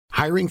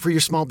Hiring for your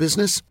small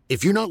business?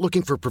 If you're not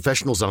looking for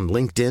professionals on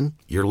LinkedIn,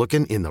 you're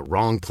looking in the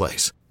wrong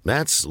place.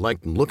 That's like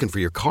looking for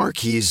your car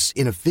keys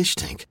in a fish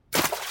tank.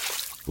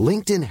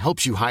 LinkedIn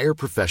helps you hire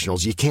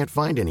professionals you can't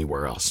find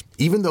anywhere else,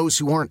 even those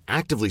who aren't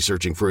actively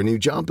searching for a new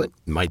job but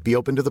might be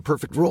open to the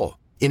perfect role.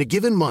 In a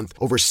given month,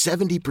 over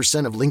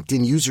 70% of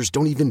LinkedIn users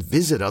don't even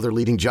visit other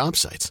leading job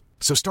sites.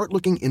 So start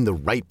looking in the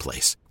right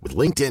place. With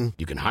LinkedIn,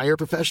 you can hire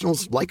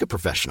professionals like a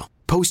professional.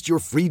 Post your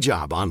free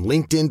job on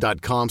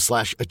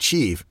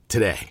linkedin.com/achieve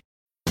today.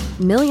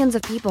 Millions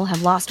of people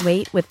have lost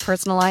weight with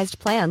personalized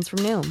plans from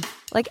Noom.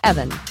 Like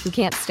Evan, who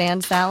can't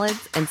stand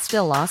salads and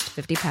still lost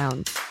 50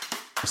 pounds.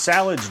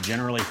 Salads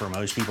generally for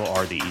most people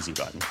are the easy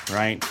button,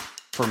 right?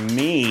 For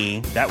me,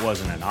 that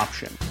wasn't an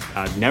option.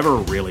 I never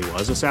really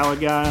was a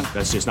salad guy.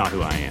 That's just not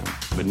who I am.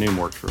 But Noom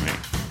worked for me.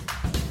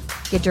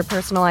 Get your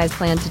personalized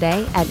plan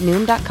today at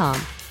Noom.com.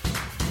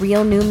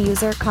 Real Noom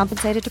user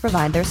compensated to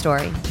provide their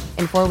story.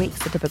 In 4 weeks,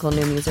 the typical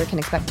Noom user can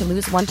expect to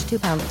lose 1 to 2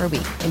 pounds per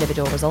week.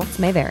 Individual results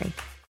may vary.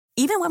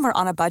 Even when we're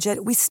on a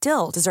budget, we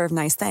still deserve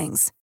nice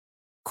things.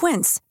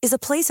 Quince is a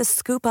place to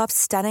scoop up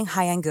stunning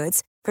high-end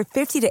goods for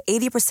 50 to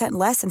 80%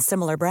 less than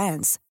similar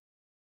brands.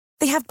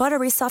 They have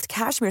buttery soft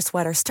cashmere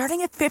sweaters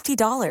starting at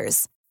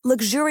 $50,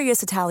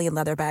 luxurious Italian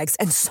leather bags,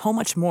 and so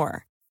much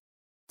more.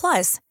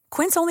 Plus,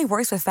 Quince only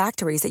works with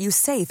factories that use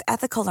safe,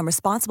 ethical, and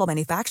responsible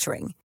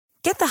manufacturing.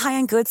 Get the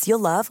high-end goods you'll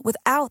love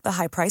without the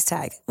high price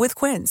tag with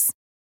Quince.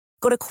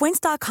 Go to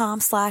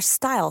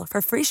quince.com/style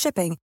for free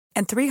shipping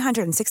and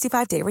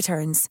 365-day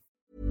returns.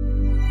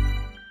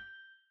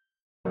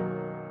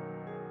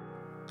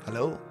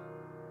 Hello,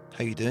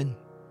 how you doing?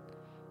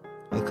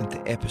 Welcome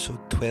to episode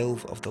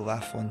 12 of the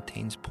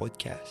LaFontaines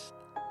podcast,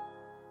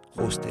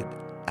 hosted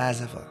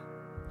as ever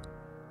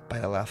by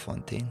the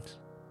LaFontaines.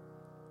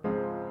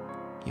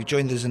 You've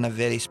joined us on a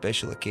very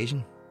special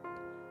occasion.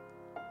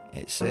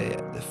 It's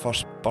the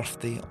first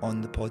birthday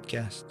on the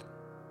podcast.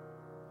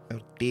 Our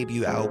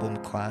debut album,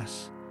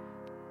 Class,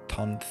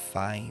 turned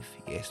 5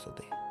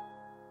 yesterday.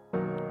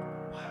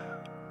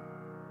 Wow.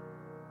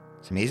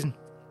 It's amazing.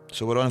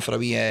 So we're on for a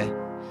wee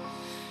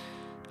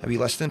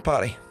listening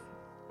party.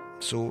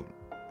 So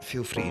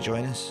feel free to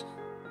join us.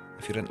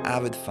 If you're an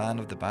avid fan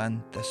of the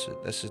band, this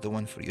is the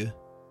one for you.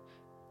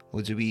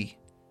 Loads of wee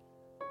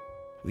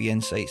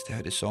insights to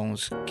how the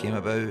songs came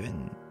about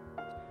and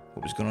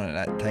what was going on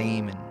at that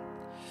time, and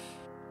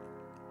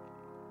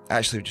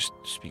actually we just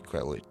speak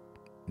quite a lot of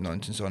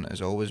nonsense on it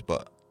as always,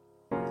 but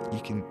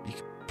you can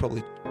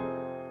probably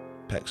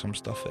pick some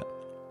stuff out.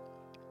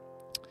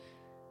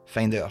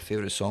 Find out our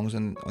favourite songs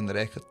on the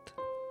record.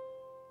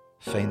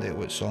 Find out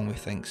what song we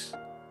think's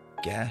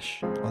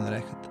gash on the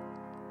record.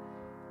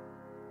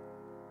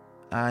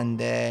 And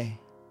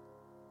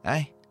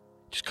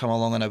just come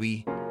along on a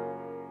wee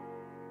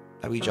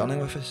journey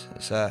with us.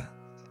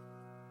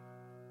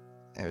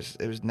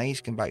 It was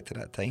nice going back to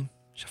that time.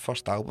 It's your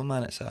first album,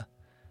 man. It's a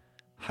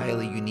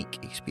highly unique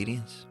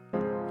experience.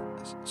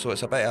 So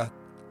it's a bit of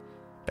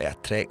a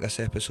trek this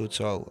episode,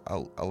 so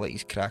I'll let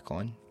you crack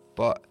on.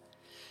 But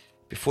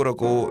before I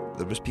go,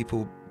 there was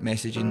people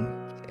messaging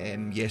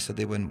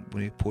yesterday when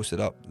we posted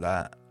up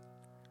that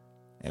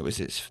it was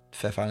its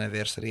 5th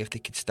anniversary, if they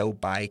could still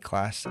buy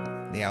Class,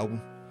 the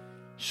album.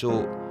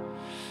 So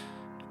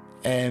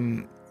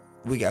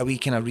we got a wee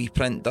kind of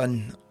reprint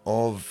done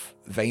of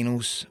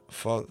vinyls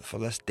for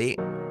this date.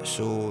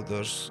 So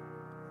there's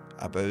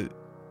about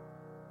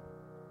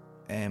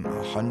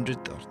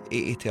 100 or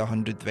 80 to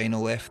 100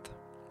 vinyl left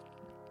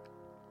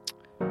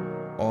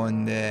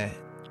on the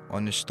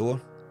store.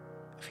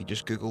 If you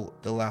just Google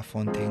the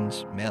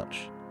LaFontaines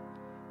merch,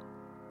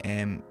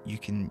 you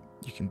can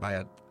buy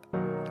a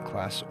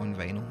Class on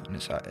vinyl, and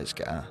it's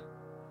got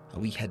a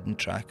wee hidden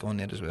track on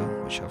there as well,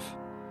 which I've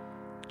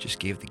just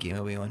gave the game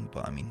away on.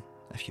 But I mean,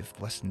 if you've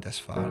listened this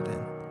far,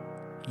 then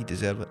you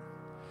deserve it.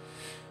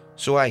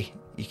 So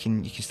you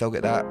can still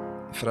get that.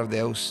 For everybody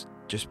else,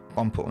 just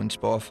bump it on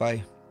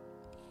Spotify.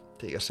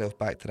 Take yourself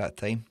back to that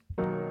time,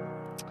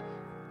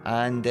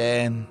 and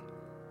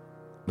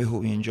we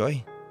hope you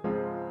enjoy.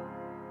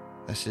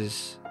 This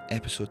is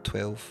episode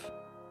 12,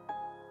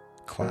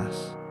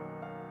 Class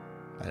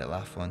by the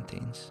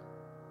LaFontaines.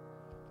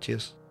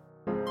 Cheers.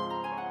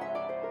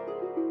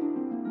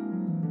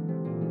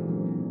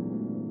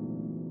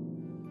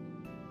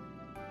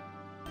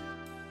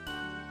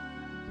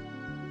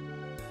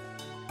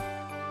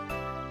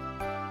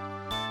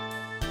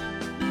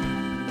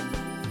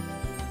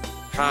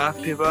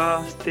 Happy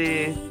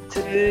birthday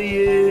to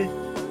you.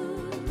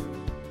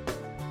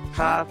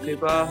 Happy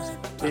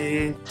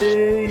birthday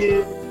to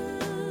you.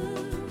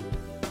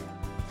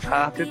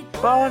 Happy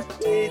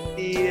birthday,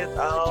 dear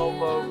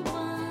Albert.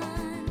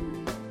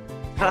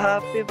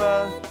 Happy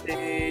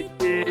birthday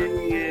to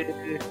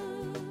you.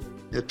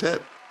 Your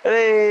tip.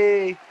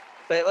 Hooray!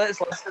 Right,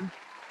 let's listen.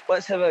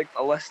 Let's have a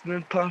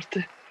listening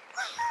party.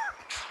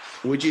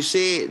 Would you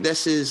say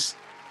this is...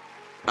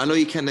 I know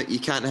you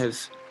can't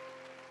have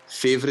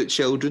favourite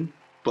children,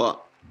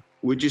 but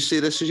would you say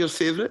this is your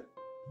favourite?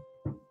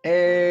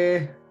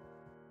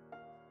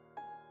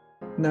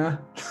 Nah.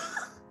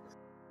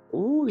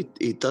 Oh,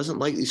 he doesn't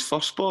like his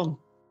firstborn.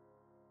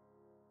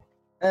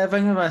 I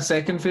think it's my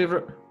second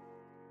favourite.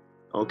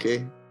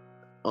 Okay.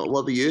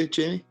 What about you,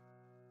 Jamie?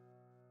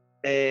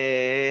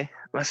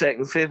 My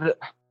second favourite.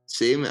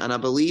 Same, and I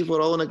believe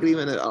we're all in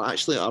agreement that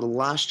actually our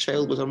last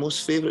child was our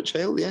most favourite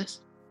child,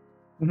 yes?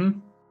 Mm-hmm.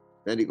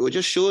 There you go.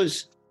 Just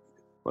shows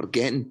we're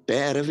getting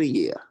better every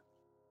year.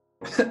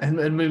 and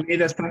we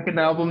made a second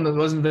album that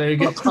wasn't very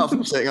good.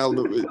 Second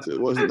album, it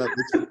wasn't that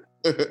good.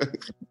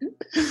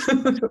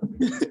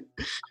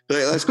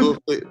 Right, let's go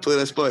play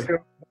this, boy.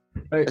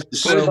 Right.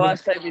 This is When was the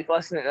last time you've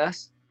listened to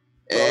this?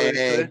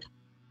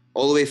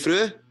 all the way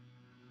through?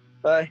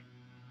 Aye.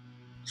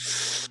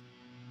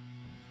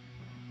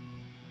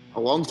 A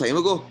long time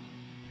ago.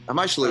 I'm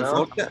actually looking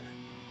forward to it.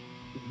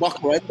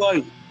 Buckle in,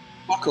 boy.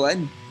 Buckle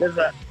in. There's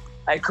an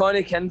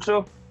iconic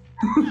intro.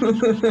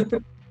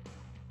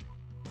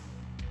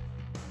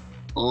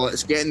 Oh,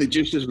 it's getting the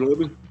juices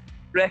rolling.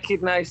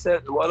 Recognised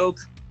out the world.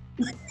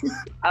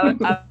 I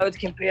would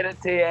compare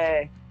it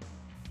to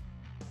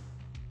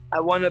I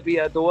Wanna Be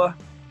a Door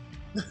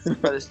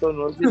by the Stone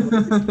Roses.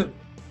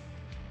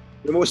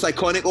 The most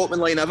iconic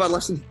opening line ever,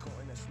 listen.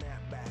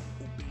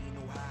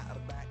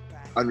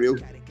 Unreal.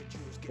 Wait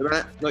a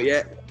minute, not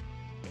yet.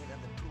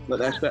 Not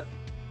this bit.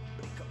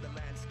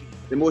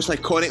 The most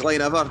iconic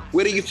line ever.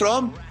 Where are you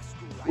from?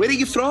 Where are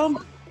you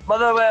from?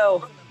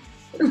 Motherwell.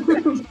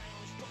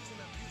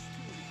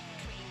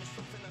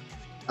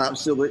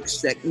 Absolute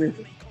sickness.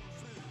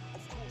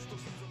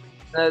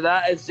 Now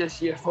that is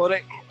just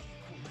euphoric.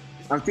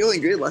 I'm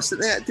feeling good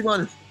listening to it, to be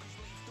honest.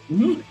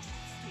 Mm-hmm.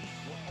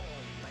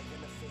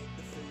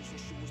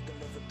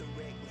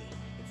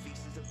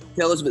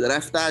 Tell us about the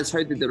riff, Daz.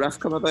 How did the riff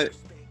come about?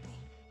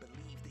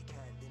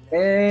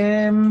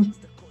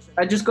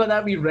 I just got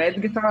that wee red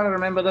guitar. I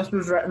remember this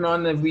was written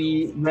on the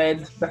wee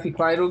red Biffy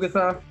Clyro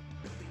guitar.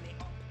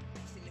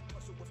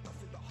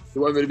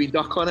 The one with the wee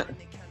duck on it? With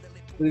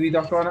the wee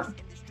duck on it.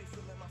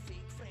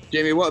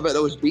 Jamie, what about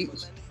those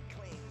beats?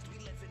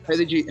 How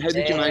did you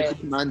manage to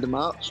command the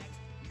march?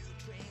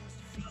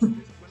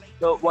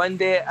 So one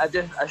day I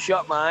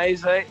shut my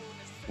eyes, right?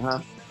 Uh-huh.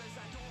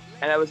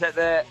 And I was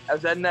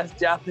in this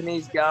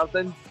Japanese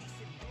garden.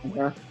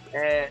 Uh-huh.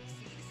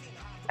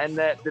 And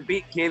the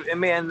beat came to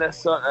me in this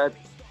sort of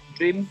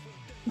dream.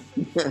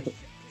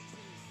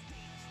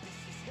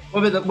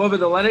 What about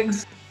the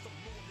lyrics?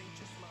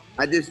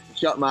 I just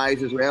shut my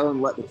eyes as well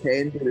and let the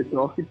pen do the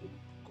talking.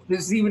 Did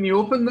you see when you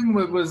opened them,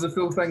 was the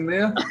full thing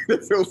there? The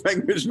full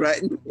thing was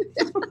written.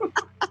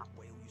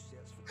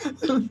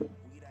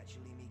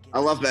 I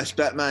love this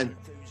bit, man.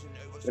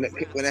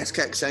 When this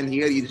kicks in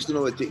here, you just don't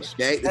know what to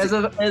expect. It's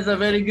a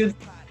very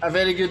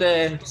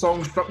good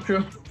song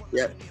structure.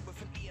 Yep.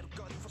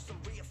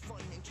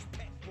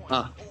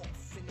 Ah.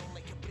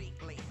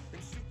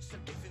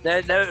 Now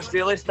it's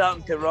really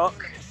starting to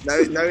rock. Now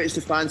it's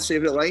the fans'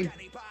 favourite line.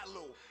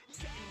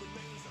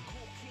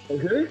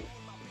 Who?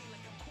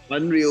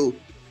 Unreal.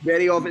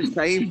 Very of its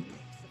time.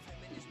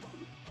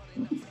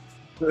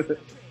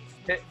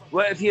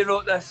 What if you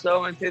wrote this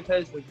song in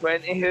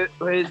 2020?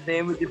 Whose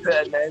name would you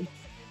put in then?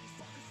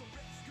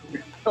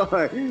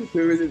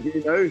 Who would it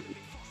be now?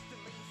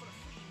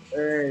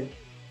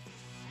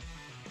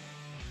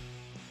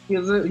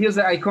 Here's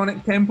the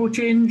iconic tempo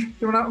change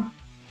coming up.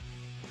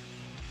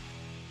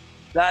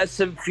 That is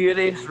some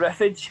furious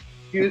riffage.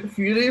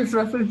 Furious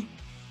riffage.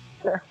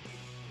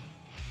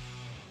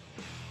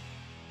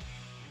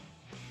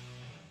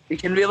 You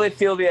can really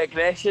feel the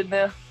aggression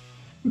there.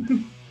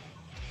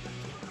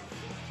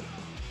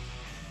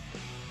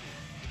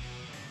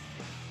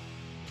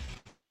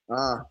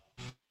 Ah.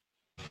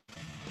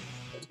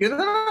 Good,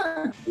 isn't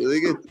it? Really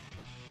good.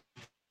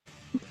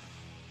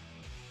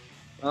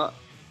 Ah.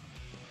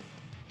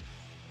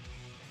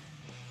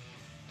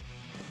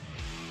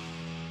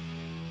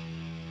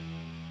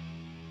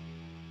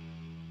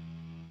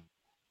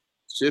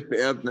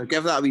 Superb. Now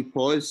give that a wee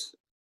pause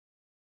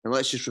and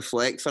let's just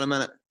reflect for a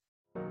minute.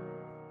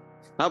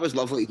 That was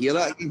lovely to hear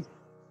that again.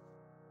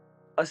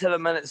 Let's have a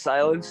minute's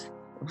silence.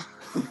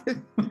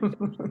 It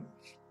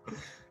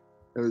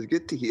was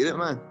good to hear it,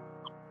 man.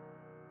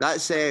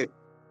 That's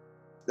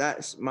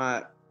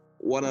my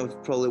one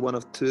of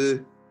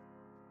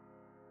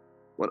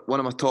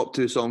my top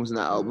two songs in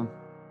that album,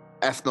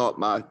 if not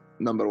my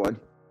number one.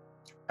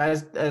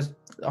 It's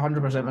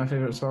 100% my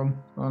favourite song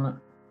on it,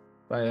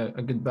 by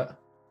a good bit.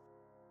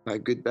 By a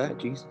good bit,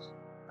 Jesus.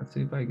 I'd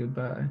say by a good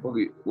bit.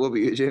 What about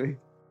you, Jamie?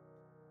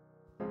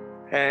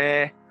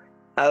 I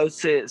would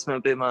say it's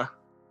maybe my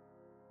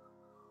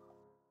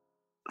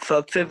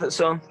third favourite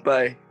song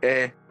by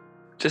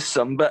just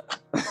some bit.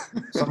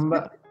 Some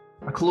bit.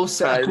 A close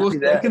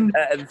second.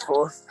 And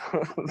fourth.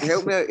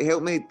 help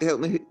me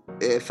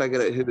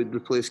figure out who would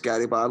replace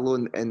Gary Barlow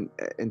in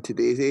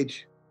today's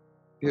age.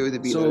 Who would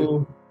it be?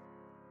 So,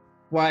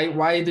 now?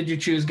 why did you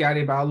choose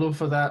Gary Barlow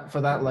for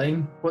that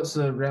line? What's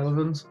the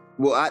relevance?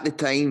 Well, at the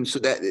time, so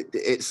that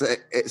it's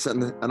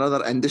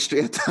another industry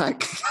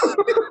attack.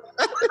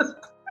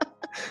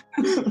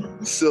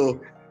 so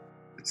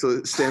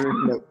stemming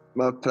from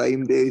my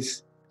prime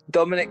days.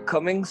 Dominic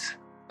Cummings.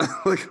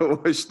 like a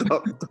washed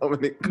up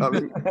Dominic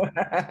Cummings.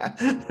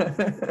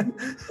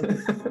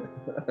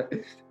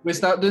 We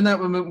start doing that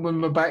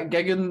when we're back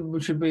gigging. We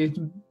should be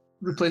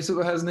replace it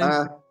with his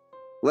name.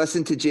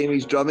 Listen to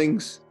Jamie's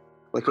drummings,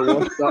 like a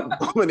washed up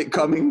Dominic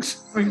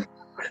Cummings.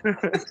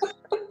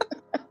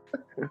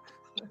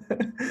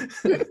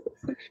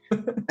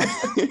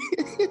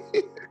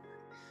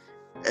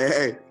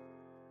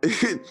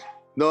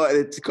 No,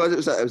 it's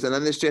because it was an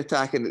industry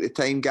attack, and at the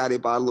time Gary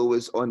Barlow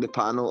was on the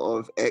panel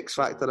of X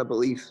Factor, I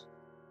believe,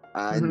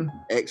 and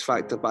X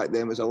Factor back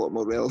then was a lot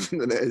more relevant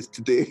than it is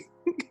today.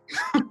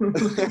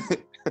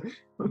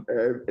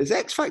 Is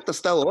X Factor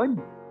still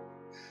on?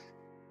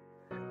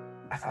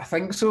 I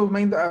think so.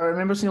 Mind, I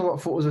remember seeing a lot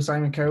of photos of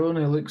Simon Cowell, and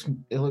he looks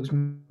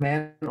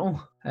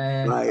mental.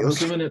 I'm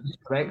assuming it's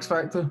for X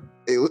Factor.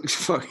 He looks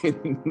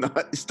fucking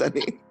nuts, doesn't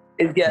he?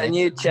 He's got a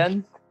new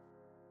chin.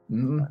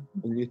 Mm.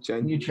 A new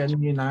chin. New chin,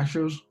 new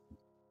nashers.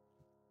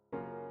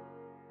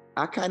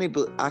 I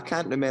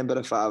can't remember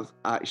if I've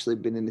actually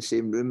been in the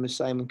same room as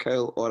Simon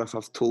Cowell or if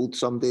I've told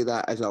somebody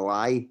that as a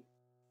lie.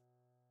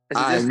 Is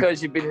it just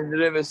because you've been in the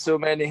room with so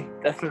many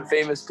different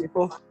famous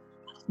people?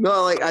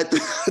 No, like I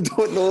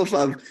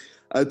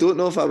don't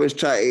know if I was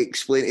trying to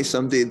explain to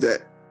somebody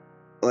that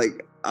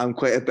like I'm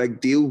quite a big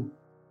deal.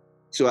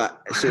 So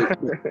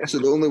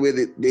the only way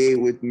that they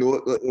would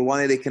know, like,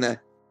 one of the kind of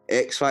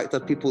X Factor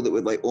people that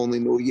would like only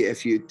know you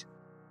if you'd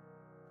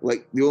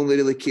like, they only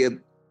really cared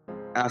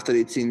after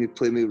they'd seen me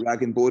play with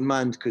Rag and Bone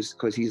Man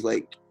because he's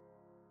a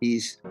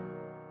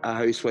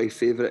housewife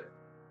favourite,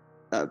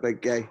 that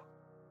big guy.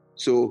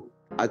 So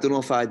I don't know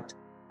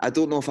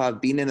if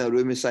I've been in a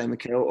room with Simon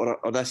Cowell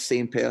or this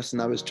same person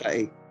I was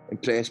trying to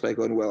impress by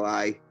going, well,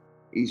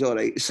 he's all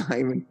right,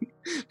 Simon.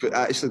 But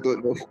I actually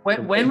don't know.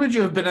 When would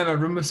you have been in a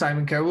room with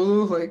Simon Cowell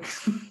though? Like,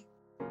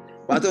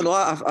 I don't know.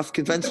 I've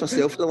convinced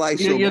myself to lie.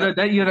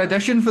 Your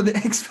audition for the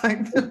X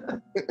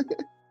Factor.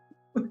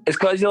 It's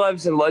because he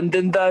lives in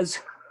London, does.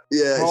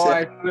 Yeah.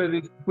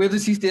 Where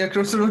does he stay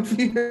across the road from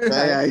you?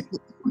 Aye.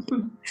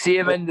 See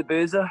him in the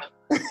boozer.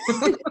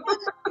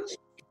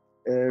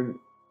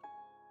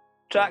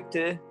 Track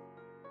 2.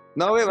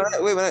 No, wait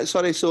a minute.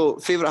 Sorry. So,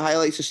 favourite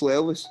highlights of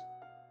Slow Elvis?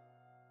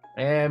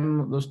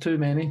 There's too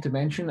many to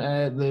mention.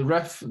 The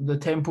riff, the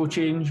tempo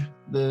change,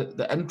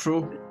 the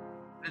intro,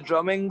 the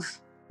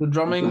drummings, the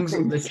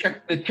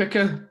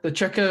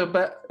chicka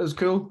bit is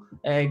cool.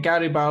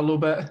 Gary Barlow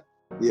bit.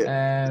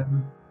 Yeah.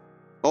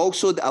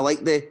 Also, I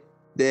like the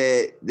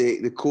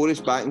chorus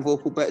backing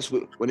vocal bits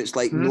when it's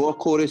like no a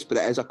chorus, but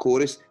it is a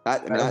chorus.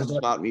 That's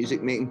smart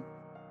music making.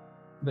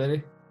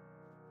 Very.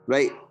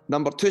 Right,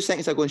 number 2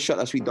 seconds. I go and shut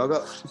this wee dog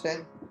up.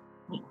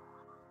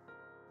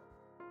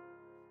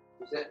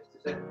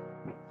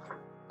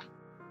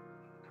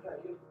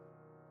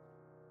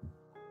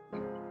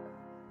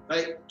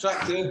 Right,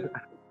 track 2.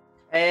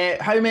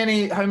 How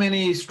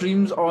many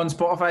streams on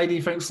Spotify do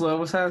you think Slow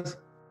Elvis has?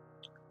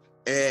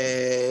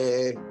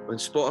 On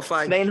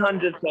Spotify,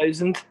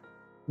 900,000.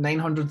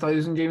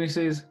 900,000, Jamie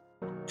says.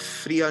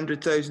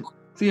 300,000.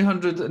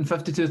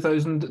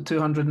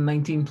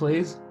 352,219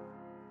 plays.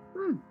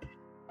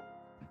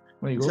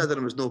 There you go. Said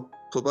there was no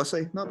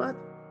publicity. Not bad.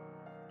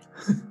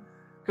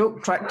 Cool.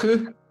 Track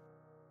 2.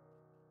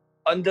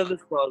 Under the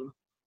Storm.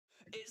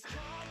 It's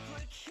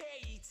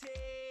complicated,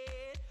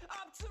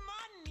 up to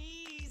my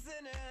knees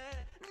in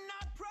it.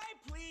 Not pray,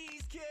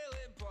 please kill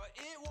it, but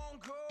it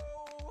won't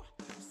go.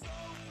 So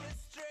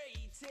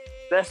frustrated.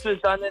 This was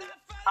done in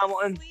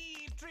Hamilton.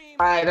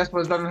 Aye, this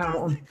was done in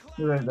Hamilton.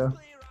 You're right there.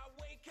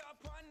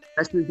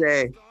 This was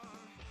they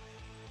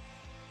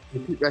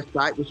took this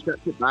back, they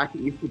stripped it back. It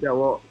used to be a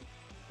lot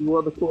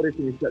more the chorus,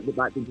 and they stripped it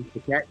back to just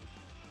the kick.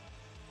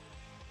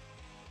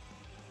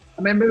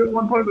 I remember at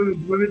one point we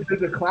would do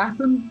the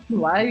clapping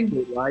live.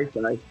 Aye.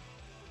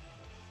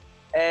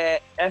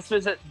 This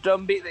was a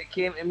drum beat that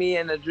came to me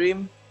in a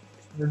dream.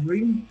 The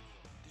dream.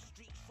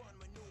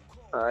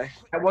 Aye.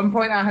 At one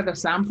point I had a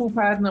sample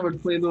pad and I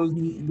would play those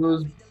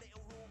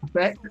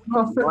effects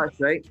off it. That's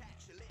right.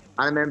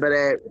 I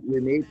remember we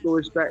made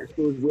those bits,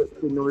 those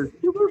whips and those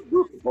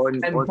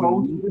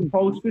in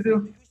Paul's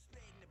studio.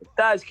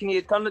 Daz, can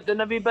you turn it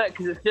down a wee bit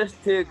because it's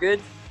just too good?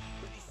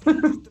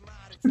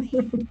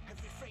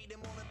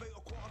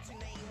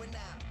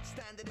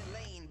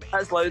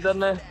 That's louder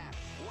now.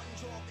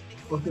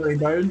 What's it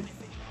down?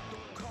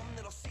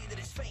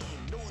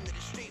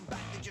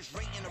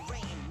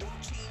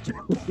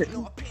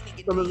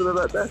 Something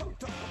about that.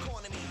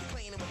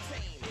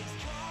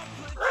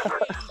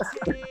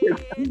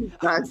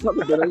 That's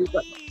something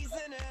about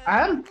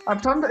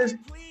I've turned it as...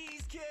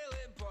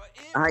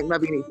 I think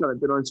maybe you need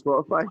something on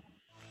Spotify.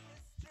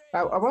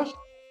 I was?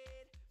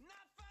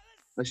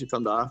 I should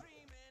turn that off.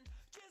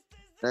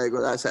 There you go,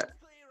 that's it.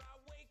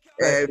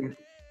 I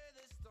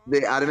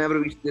remember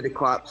we used to do the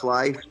claps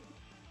live,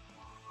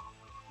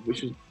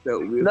 which was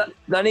felt weird.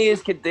 None of you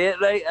could do it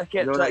right. I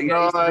kept trying.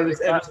 No, it was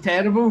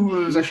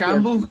terrible. It was a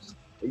shambles.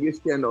 It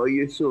used to annoy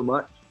you so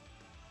much.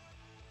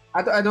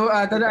 I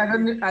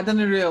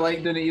didn't really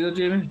like doing it either,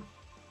 Jamie.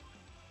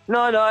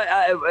 No,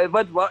 it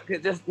would work.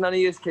 It just none of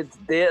you could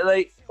do it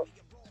right.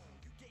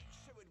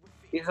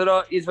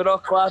 He's all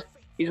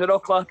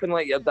clapping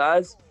like your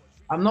dad's.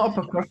 I'm not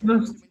a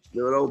percussionist.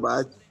 They were all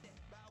bad.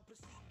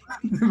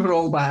 They were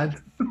all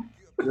bad.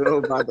 They were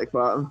all bad at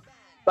clapping.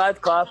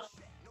 Bad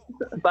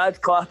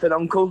clapping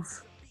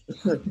uncles.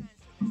 No,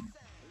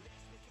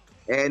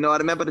 I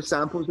remember the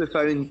samples we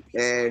found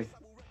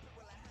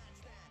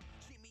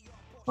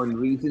on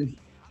Reason,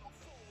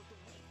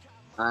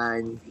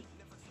 and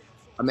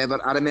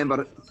I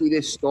remember see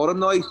this Storm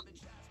Noise.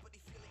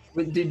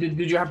 Wait, did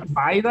you have to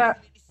buy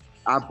that?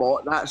 I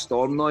bought that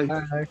Storm Noise.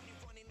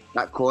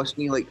 That cost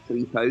me like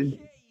 £3.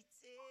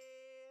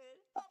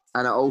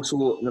 And I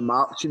also the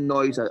marching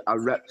noise I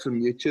ripped from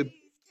YouTube.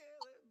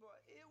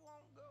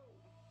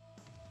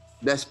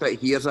 This bit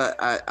here's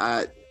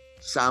a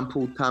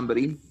sampled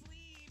tambourine.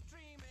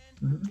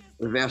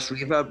 Mm-hmm. Reverse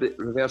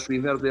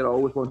reverb. They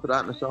always wanted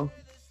that in the song.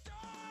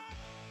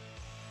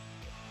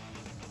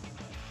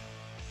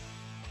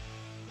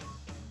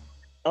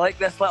 I like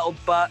this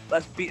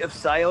this beat of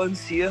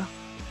silence here.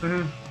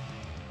 Mm-hmm.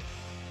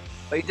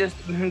 Like just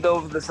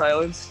over the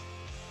silence.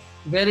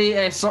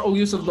 Very subtle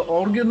use of the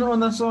organ on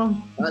this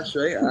song. That's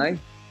right, aye.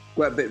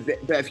 But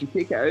if you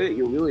take it out,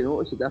 you'll really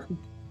notice the difference.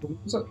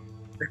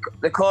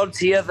 The chords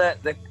here,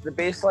 the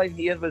bass line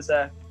here was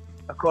a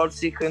chord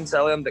sequence I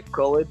learned at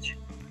college.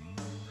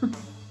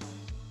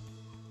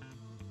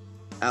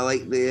 I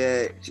like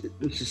the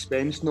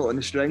suspense note on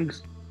the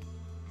strings.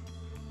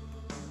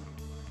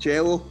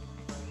 Cello,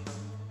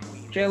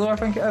 I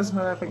think it is.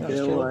 I think that's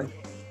cello. aye.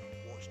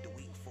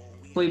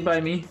 Played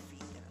by me.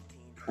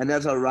 And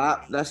there's a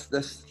rap.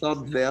 This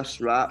third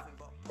verse rap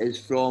is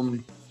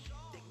from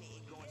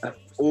an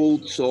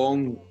old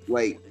song,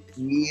 like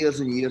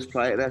years and years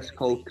prior to this,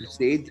 called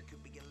Crusade.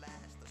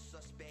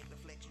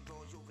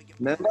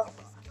 Remember?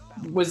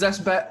 Was this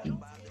bit?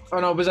 Oh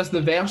no, was this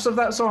the verse of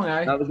that song?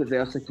 Aye. That was the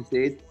verse of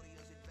Crusade.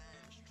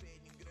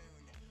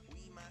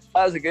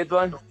 That was a good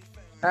one.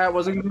 It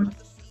was a good one.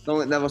 Song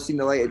that never seen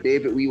the light of day,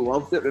 but we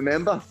loved it.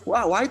 Remember?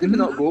 Wow, why did we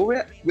not go with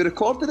it? We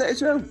recorded it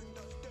as well.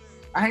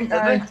 I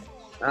think.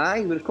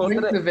 Aye, we I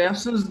recorded think it.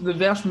 the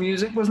verse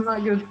music wasn't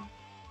that good.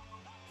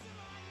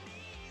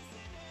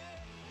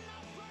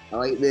 I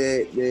like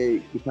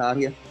the guitar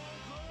here.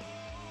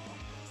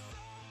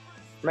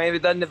 Maybe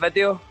done the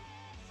video.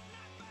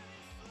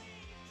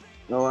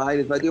 No, aye,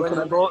 the video When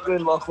for I it. brought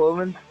in Loch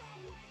Lomond.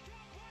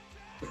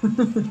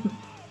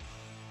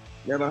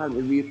 Never had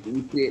to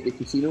recreate the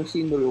casino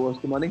scene where we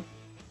lost the money.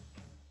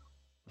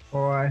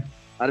 Oh, aye.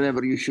 I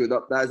remember you showed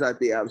up. That's that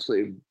day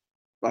absolutely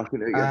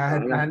fucking out your I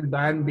mind.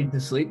 hadn't been to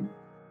sleep.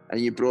 And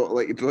you brought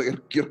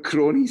your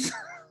cronies.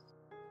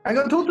 I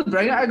got told to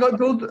bring it. I got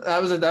told that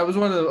was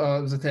one of the,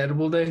 it was a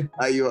terrible day.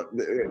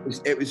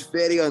 It was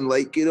very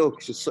unlike you though,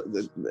 because you're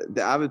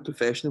the avid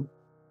professional.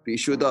 But you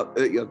showed up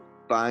out your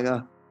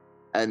banger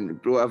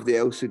and brought everybody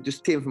else who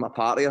just came from a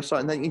party or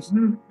something, didn't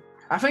you?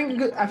 I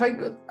think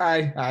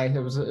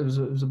it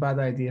was a bad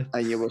idea.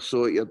 And you were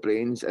so at your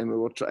brains, and we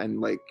were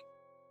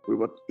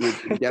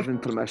given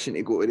permission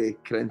to go to the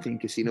Corinthian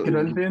casino to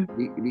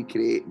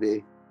recreate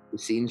the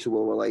scene, so we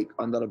were like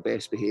under our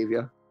best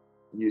behaviour.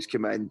 You just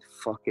came in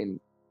fucking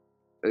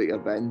out your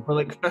bin. For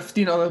like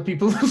 15 other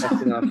people.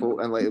 15 other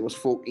folk, and like there was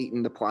folk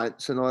eating the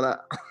plants and all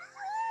that.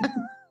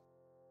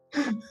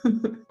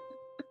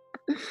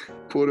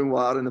 Pouring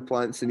water in the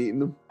plants and eating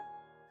them.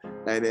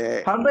 And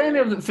hardly any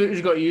of the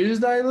footage got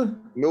used either.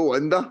 no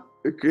wonder.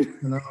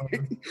 No.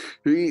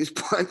 Who eats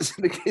plants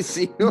in the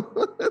casino?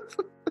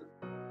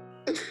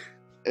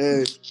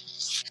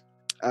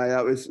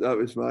 That was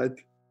mad.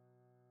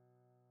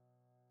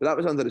 But that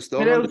was Under the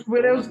Storm.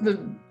 Where else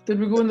did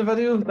we go in the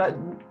video? That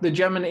the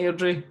gym in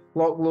Airdrie,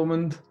 Loch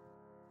Lomond.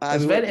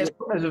 It's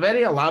a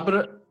very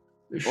elaborate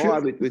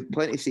shoot. With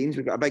plenty of scenes.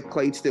 We've got a big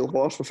Clydesdale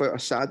horse without a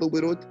saddle we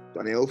rode,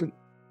 an elephant.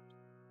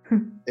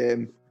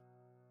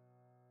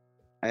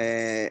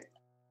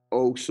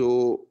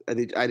 Also, at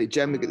the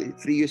gym, we got the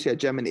 3 years here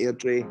gym in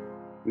Airdrie.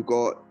 We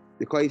got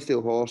the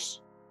Clydesdale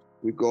horse.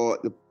 We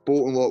got the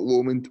boat in Loch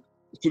Lomond.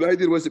 So the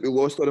idea was that we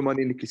lost all the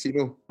money in the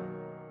casino,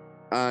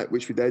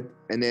 which we did,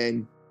 and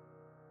then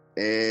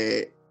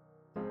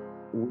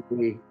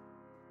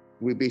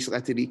we basically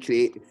had to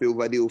recreate the full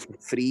video for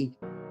free.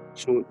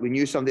 So we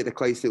knew somebody at the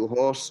Clydesdale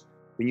horse.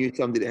 We knew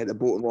somebody that had a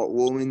boat in Loch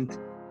Lomond.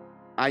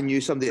 I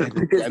knew somebody that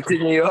had Get to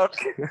New York.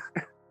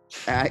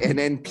 and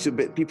then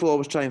but people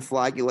always try and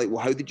flag you like,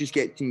 well, how did you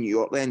get to New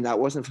York then? That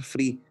wasn't for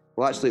free.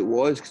 Well, actually it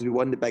was, because we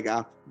won the Big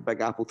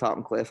Apple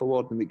Tartan Clef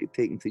Award and we got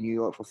taken to New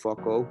York for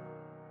fuck all.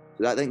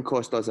 So that didn't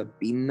cost us a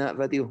bean, that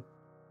video.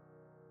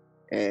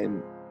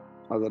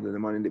 Other than the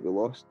money that we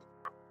lost.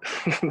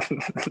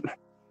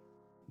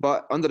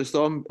 But Under the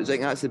Storm, I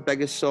think that's the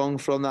biggest song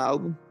from that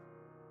album.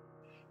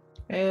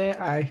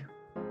 Aye.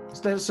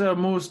 That's our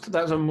most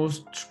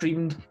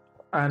streamed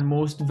and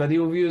most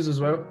video views as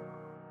well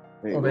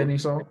of any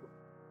song.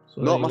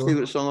 So not my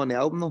favourite song on the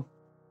album though.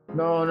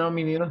 No,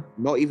 me neither.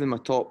 Not even my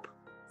top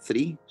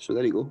 3. So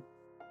there you go.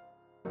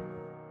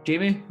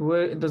 Jamie,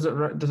 where does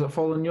it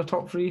fall in your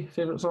top 3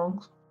 favourite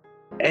songs?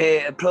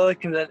 It probably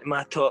comes into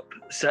my top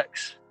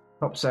 6.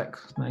 Top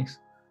 6, nice.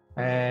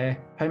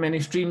 How many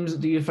streams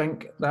do you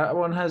think that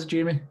one has,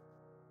 Jamie?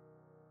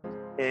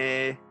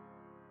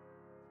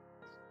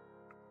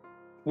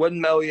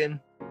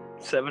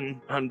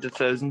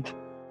 1,700,000.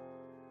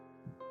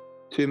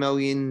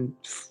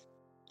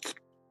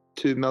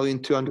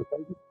 2,200,000.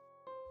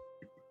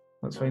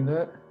 Let's find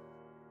out.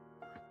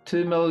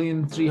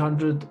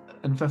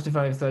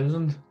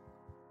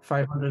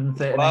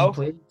 2,355,539 Wow.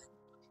 plays.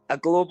 A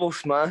global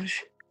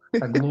smash.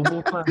 A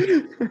global smash.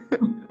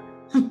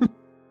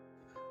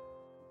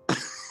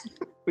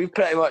 We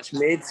pretty much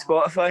made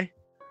Spotify.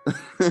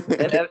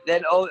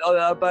 then all the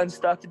other bands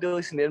started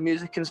releasing their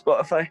music on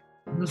Spotify.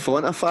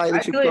 Fontify,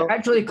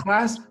 Actually,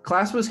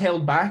 Class was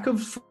held back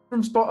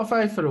from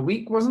Spotify for a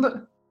week, wasn't it?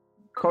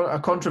 A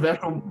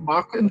controversial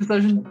marketing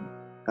decision.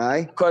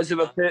 Aye. Because they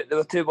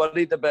were too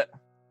worried about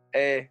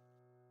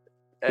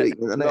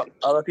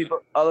other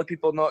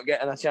people not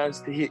getting a chance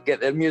to get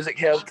their music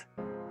heard.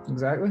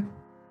 Exactly.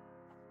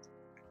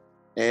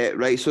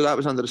 Right, so that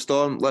was Under the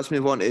Storm. Let's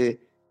move on to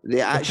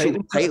the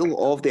actual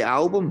title of the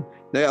album.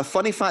 Now, a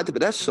funny fact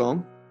about this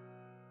song.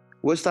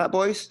 What's that,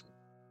 boys?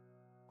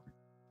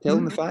 Tell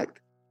them the fact.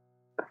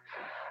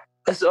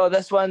 This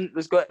one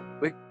was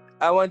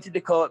I wanted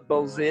to call it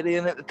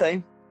Balzerian at the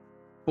time.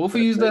 Both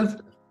of you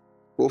did?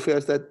 Both of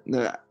us did.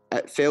 No,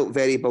 it felt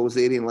very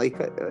Balzerian-like.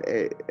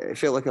 It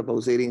felt like a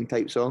Balzerian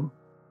type song.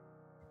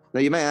 Now,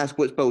 you might ask,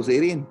 what's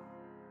Balzerian?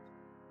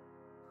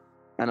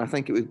 And I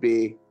think it would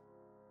be,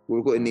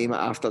 we're going to name it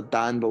after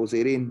Dan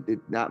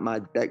Balzerian, that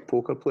mad dick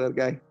poker player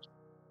guy.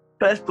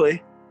 Press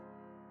play.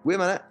 Wait a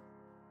minute.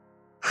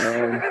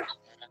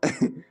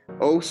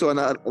 Also,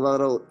 another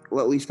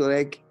little Easter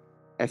egg.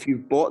 If you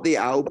bought the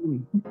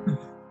album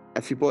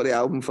for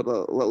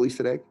the little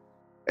Easter egg,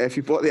 if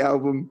you bought the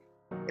album,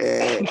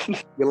 your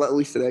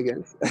little Easter egg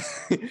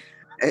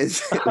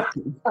is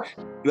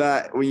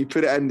that when you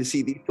put it in the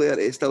CD player,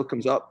 it still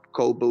comes up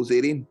called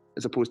Balzerian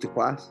as opposed to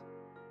Class.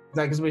 Is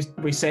that because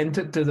we sent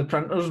it to the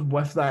printers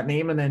with that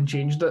name and then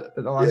changed it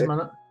at the last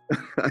minute?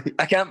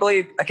 I can't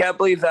believe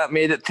that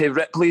made it to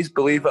Ripley's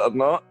Believe It or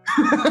Not.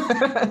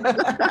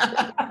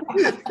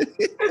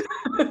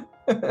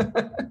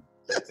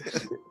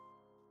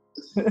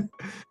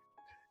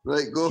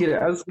 Right, go. Here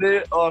it is.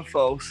 True or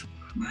false?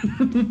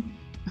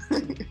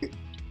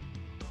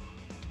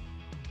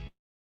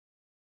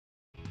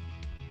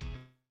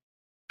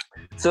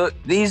 So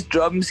these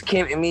drums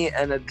came to me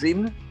in a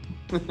dream.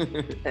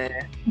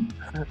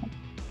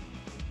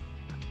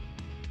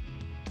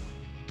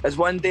 As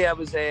one day I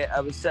was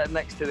sitting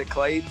next to the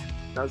Clyde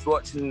and I was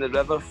watching the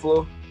river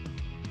flow,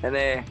 and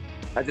I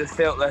just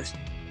felt this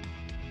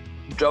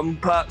drum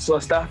part, so I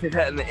started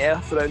hitting the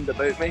earth round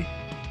about me,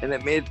 and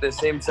it made the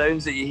same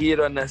sounds that you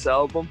hear on this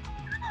album.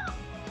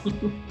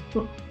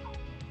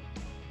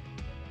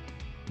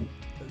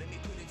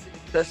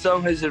 This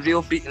song has the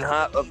real beating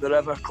heart of the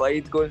River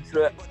Clyde going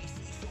through it,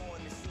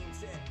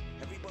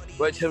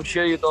 which I'm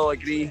sure you'd all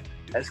agree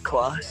is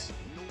class.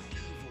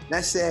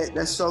 This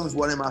song's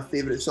one of my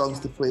favourite songs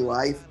to play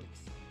live,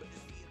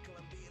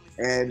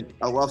 and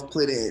I love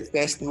playing it at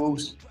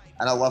festivals,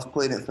 and I love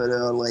playing it for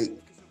our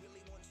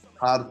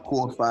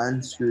hardcore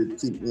fans who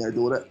seem to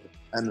adore it,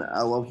 and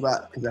I love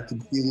that because I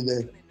can feel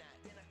the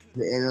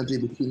energy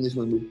between us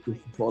when we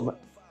perform it,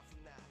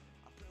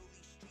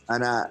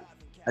 and I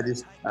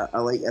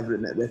like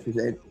everything it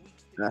represents,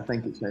 and I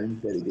think it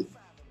sounds very good.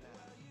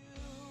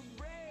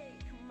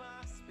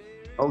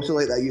 I also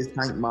like that I used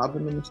Hank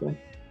Marvin in the song.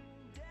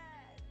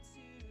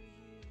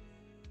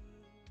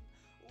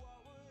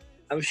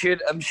 I'm sure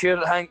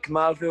Hank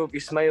Marvin will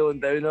be smiling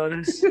down on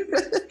us.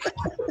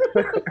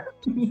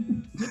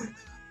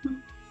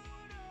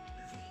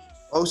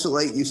 Also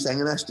like you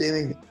singing this,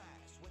 Jamie,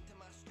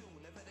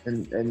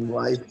 in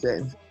live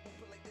settings.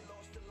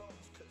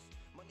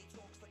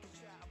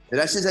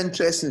 This is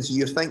interesting, so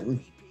you're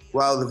thinking,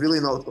 wow, they've really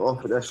knocked it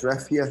off with this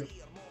riff here.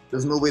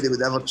 There's no way they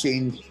would ever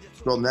change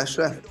from this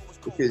riff,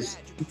 because...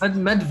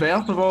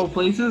 Mid-verse of all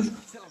places.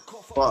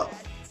 But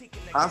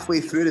halfway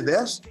through the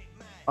verse,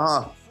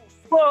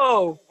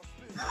 whoa!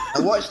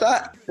 And watch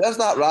that. There's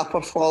that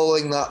rapper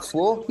following that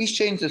flow. He's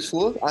changed his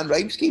flow and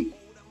rhyme scheme.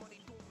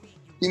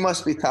 He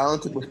must be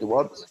talented with the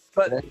words.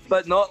 But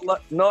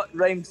not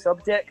rhyme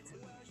subject.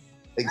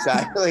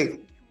 Exactly.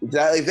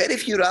 Very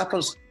few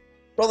rappers,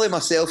 probably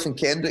myself and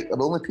Kendrick, are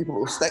the only people who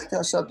will stick to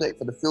a subject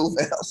for the full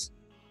verse.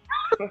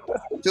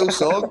 Full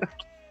song.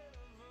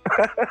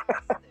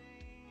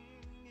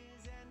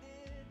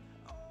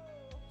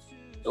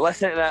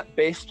 Listen to that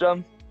bass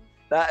drum.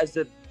 That is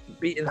the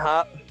beating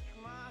heart.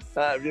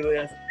 That really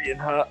is the beating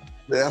heart.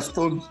 The earth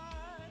tones.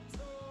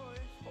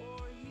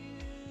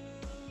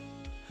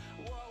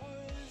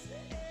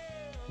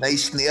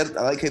 Nice snare.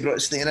 I like how you brought a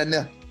snare in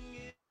there.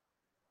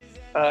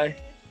 Aye.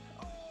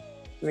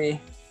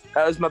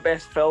 That was my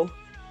best fill.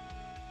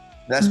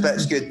 This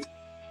bit's good.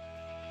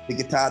 The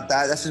guitar,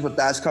 this is where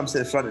Daz comes to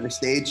the front of the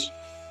stage.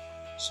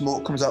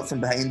 Smoke comes up from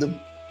behind him.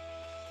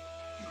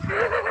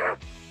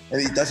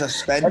 And he does a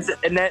spin. That's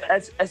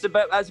the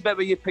bit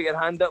where you put your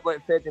hand up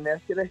like Freddie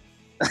Mercury.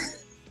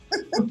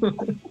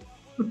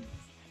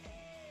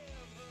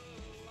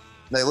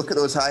 Now look at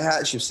those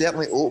hi-hats, you've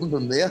certainly opened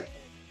them there.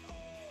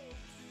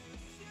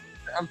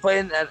 I'm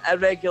playing an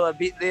irregular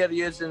beat there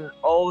using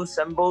all the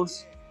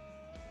cymbals,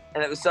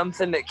 and it was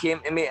something that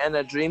came to me in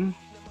a dream.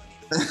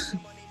 Now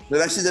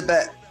this is a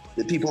bit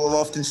that people have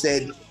often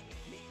said,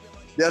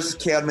 there's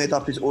Kerr made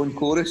up his own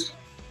chorus.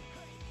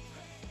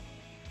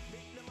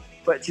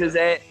 Which was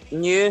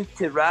new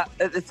to rap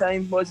at the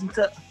time, wasn't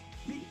it?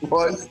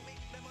 Was.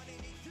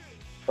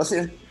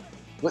 Listen,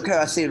 look how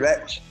I say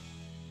rich.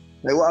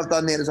 Now what I've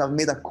done there is I've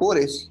made a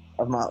chorus.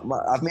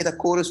 I've made a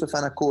chorus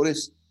within a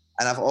chorus,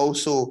 and I've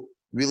also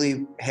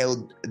really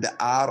held the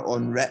R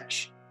on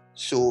rich.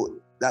 So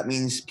that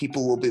means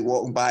people will be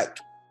walking back,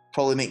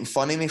 probably making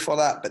fun of me for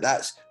that, but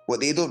that's what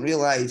they don't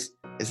realise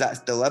is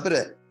that's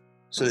deliberate,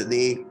 so that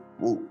they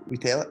will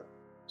retell it.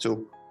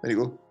 So there you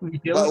go.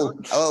 A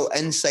little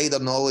insider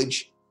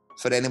knowledge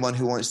for anyone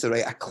who wants to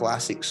write a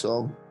classic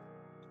song.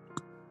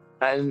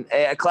 And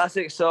a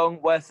classic song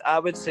with, I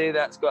would say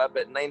that's got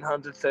about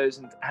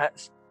 900,000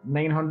 hits.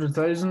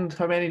 900,000?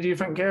 How many do you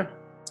think, Kerr?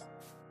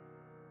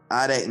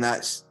 I reckon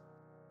that's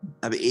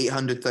about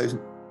 800,000.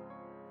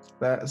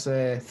 That's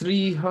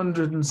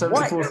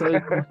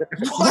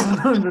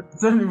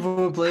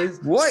 374,174 plays.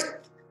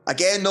 What?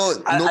 Again, no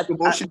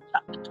promotion.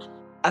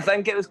 I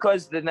think it was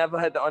because they never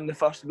had it on the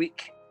first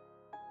week.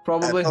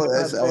 Probably.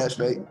 That's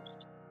right.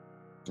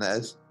 That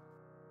is.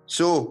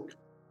 So,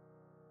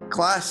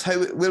 Class,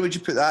 where would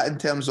you put that in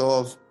terms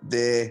of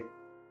the...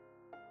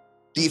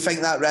 Do you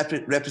think that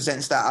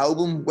represents that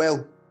album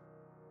well?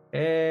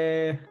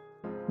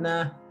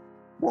 Nah.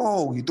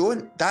 Whoa, you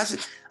don't? That's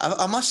it.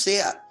 I must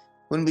say,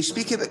 when we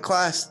speak about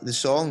Class, the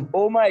song...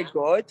 Oh my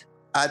God.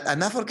 I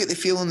never get the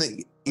feeling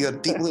that you're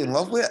deeply in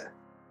love with it.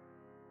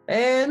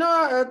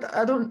 No,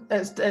 I don't.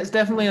 It's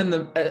definitely in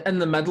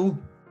the middle.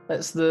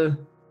 I'd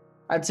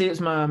say it's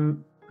my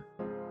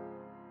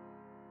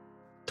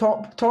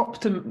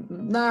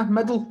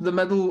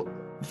middle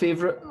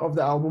favourite of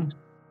the album.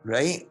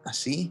 Right, I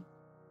see.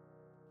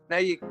 Now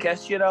you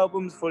kiss your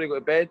albums before you go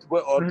to bed.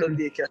 What order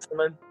do you kiss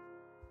them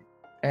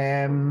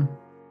in?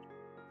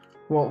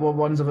 What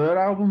ones of our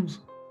albums?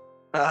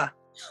 I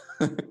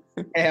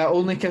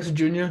only kiss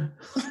Junior.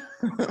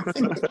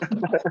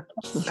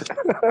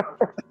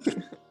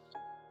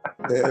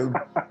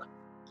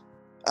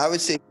 I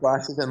would say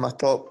Class is in my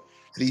top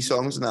 3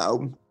 songs in that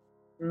album.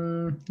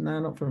 Nah,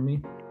 not for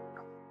me.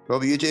 What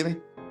about you, Jamie?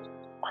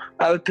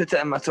 I would put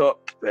it in my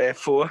top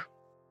 4.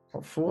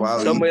 Top 4? Wow,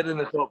 somewhere in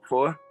the top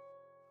 4.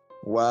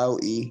 Wow,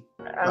 I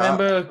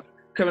remember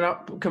coming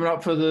up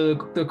for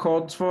the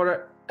chords for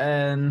it,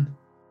 and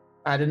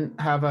I didn't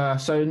have a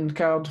sound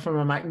card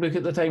for my MacBook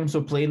at the time, so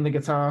playing the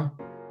guitar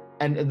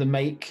into the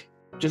mic,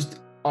 just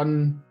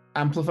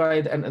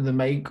unamplified into the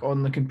mic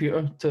on the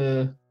computer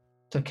to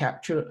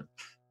capture it.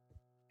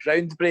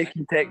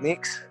 Groundbreaking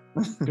techniques.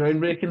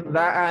 Groundbreaking.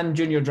 That and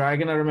Junior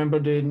Dragon, I remember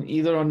doing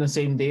either on the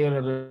same day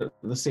or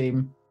the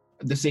same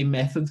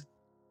method.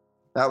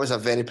 That was a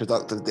very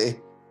productive day.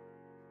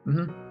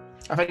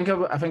 I think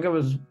I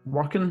was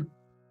working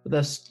with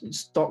this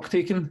stock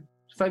taking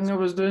thing I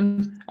was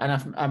doing, and I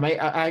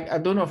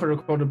don't know if I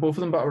recorded both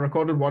of them, but I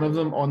recorded one of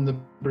them on the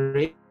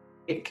break.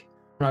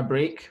 My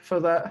break for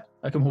that,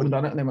 I came home and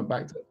done it, and then went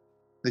back to it.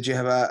 Did you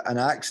have an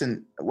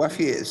accent with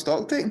you at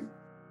stock taking?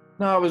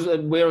 No,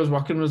 where I was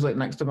working was like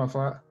next to my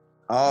flat.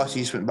 Oh, so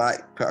you just went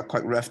back, put a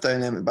quick riff down,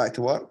 and then went back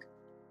to work?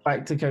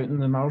 Back to counting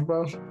the Mars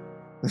bars.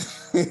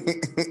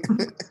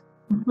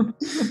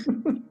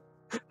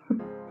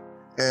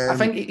 I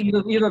think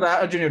either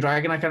that or Junior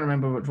Dragon. I can't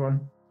remember which one.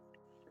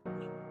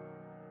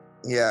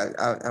 Yeah,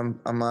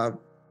 I'm a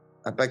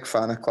big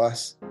fan of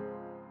Class.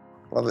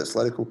 Love its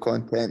lyrical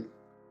content.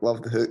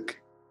 Love the hook.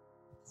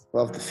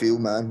 Love the feel,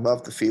 man.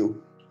 Love the feel.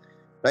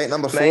 Right,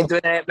 number 4.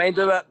 Mind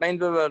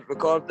we were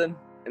recording,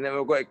 and then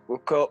we're going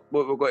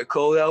to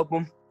call the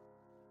album.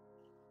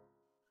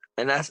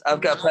 And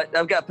I've got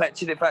a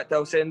picture. In fact,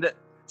 I'll send it.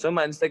 It's on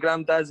my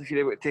Instagram, Daz, if you're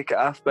able to take it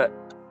off. But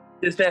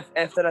just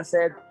after I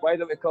said, why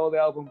don't we call the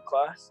album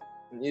Class?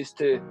 And used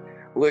to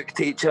look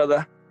to each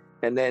other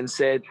and then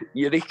said,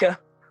 Eureka.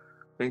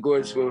 And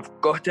goes, we've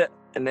got it.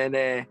 And then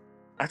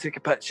I took a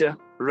picture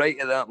right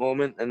at that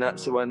moment, and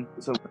that's the one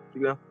that's on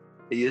Instagram.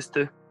 I used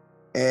to.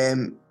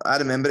 I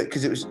remember it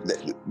because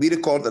we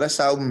recorded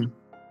this album.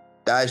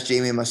 Daz,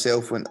 Jamie, and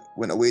myself went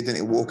away down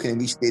to Woking, and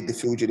we stayed the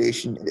full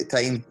duration. At the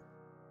time,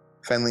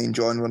 Finlay and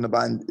John were in the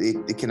band. They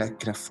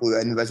kind of flew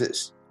in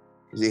visits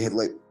because they had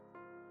like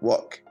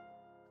work,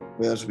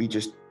 whereas we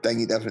just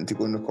dinged everything to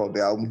go and record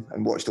the album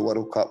and watch the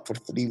World Cup for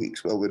 3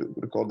 weeks while we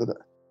recorded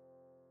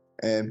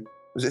it.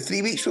 Was it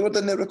 3 weeks we were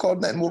doing the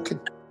recording it in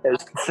Woking? It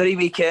was 3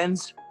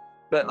 weekends,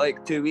 but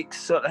like 2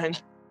 weeks sort of thing.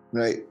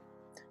 Right.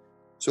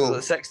 So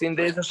like 16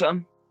 days or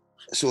something.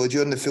 So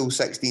during the full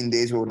 16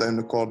 days we were down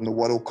recording, the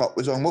World Cup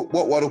was on.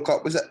 What World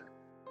Cup was it?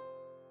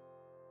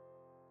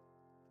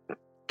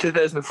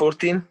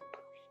 2014.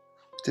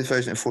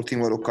 2014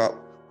 World Cup.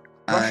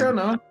 Russia,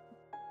 no?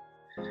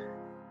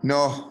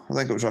 No, I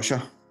think it was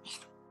Russia.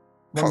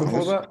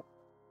 Before that?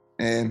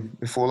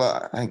 Before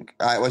that, I think.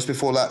 It was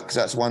before that, because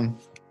that's one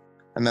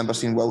I remember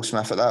seeing Will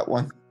Smith at that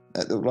one,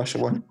 at the Russia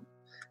one.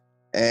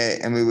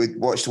 And we would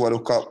watch the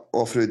World Cup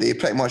all through the day.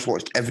 Pretty much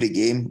watched every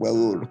game while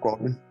we were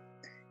recording.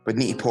 We'd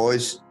need to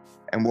pause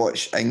and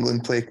watch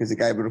England play because the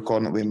guy we were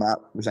recording it with, Matt,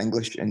 was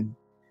English and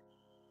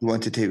he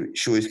wanted to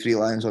show his 3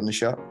 lions on the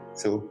shirt.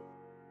 So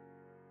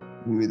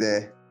we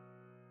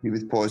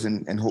would pause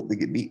and hope they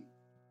get beat.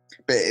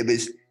 But it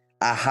was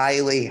a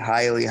highly,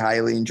 highly,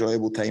 highly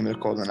enjoyable time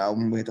recording an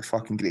album. We had a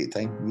fucking great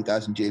time. Me,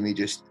 Daz and Jamie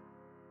just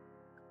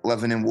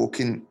living in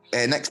Woking.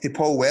 Next to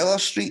Paul Weller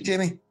Street,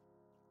 Jamie?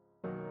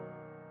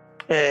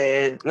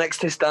 Next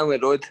to Stanley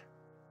Road,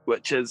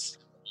 which is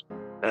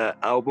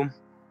album.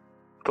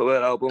 Paul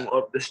Weller album,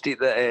 up the street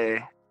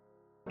that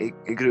he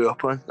grew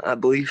up on, I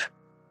believe.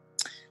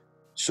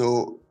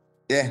 So,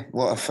 yeah,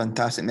 what a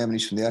fantastic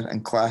memories from there.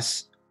 And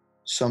Class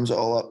sums it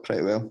all up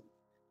pretty well.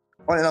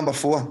 On to number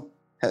 4.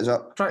 Hit us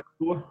up. Track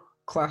 4.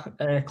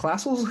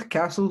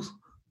 Castles.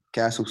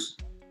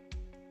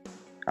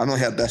 I've not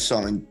heard this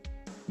song, and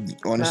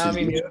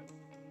honestly. Yeah.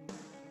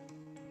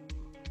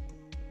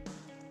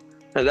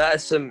 Now that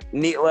is some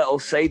neat little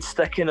side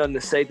sticking on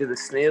the side of the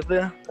snare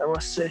there, I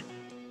must say.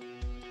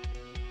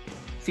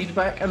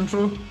 Feedback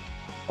intro.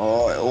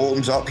 Oh, it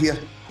opens up here.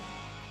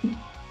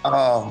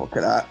 Oh, look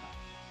at that.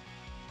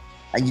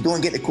 And you don't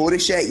get the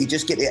chorus yet, you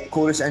just get the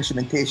chorus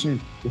instrumentation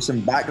with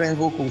some background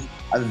vocals.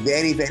 A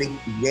very, very,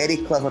 very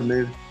clever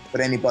move for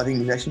any budding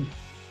musician.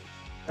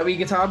 A wee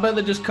guitar bit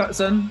that just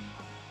cuts in.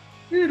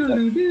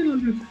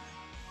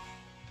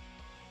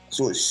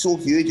 So it's so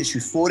huge, it's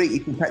euphoric.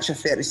 You can picture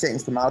 30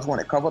 Seconds to Mars want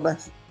to cover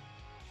this.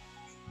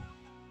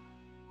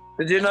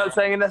 Did you not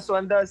sing in this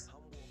one, Daz?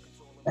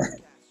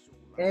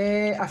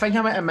 I think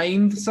I might have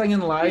mind singing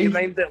live. You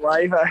mimed it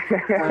live.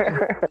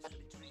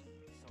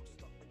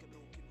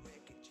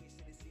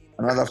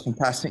 Another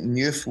fantastic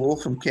new flow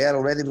from Kerr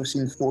already. We've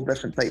seen 4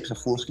 different types of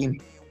flow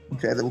scheme.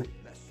 Incredible.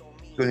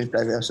 Showing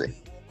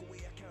diversity.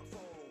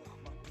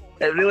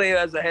 It really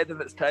is ahead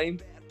of its time.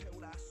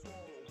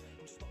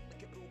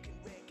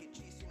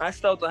 I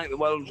still don't think the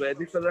world's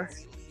ready for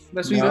this.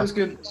 This wee bit's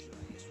good.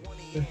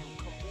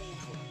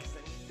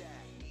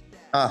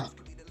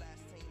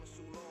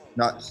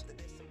 Nuts.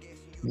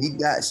 Need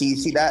that.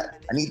 See that?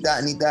 I need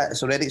that.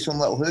 It's already its own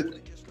little hook.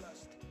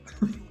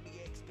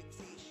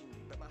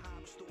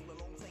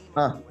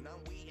 Now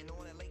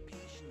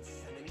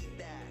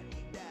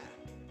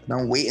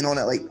I'm waiting on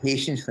it like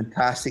patience.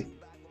 Fantastic.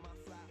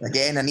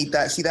 Again, I need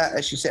that. See that?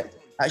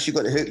 Actually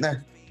got the hook now.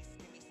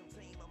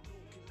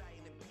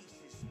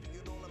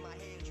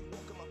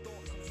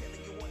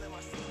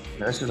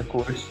 Now this is the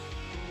chorus.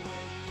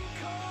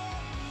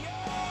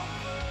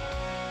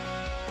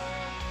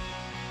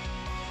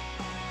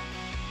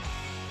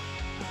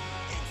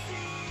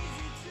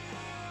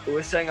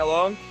 We sing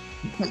along.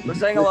 We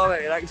sing along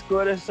at your next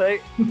chorus,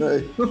 right?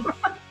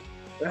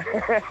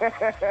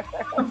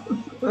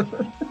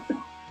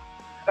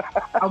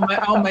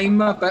 I'll mime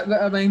my bit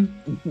that I mime.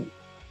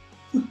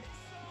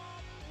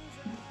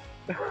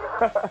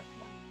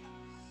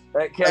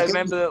 Right, can I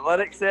remember the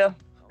lyrics there?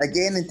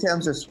 Again, in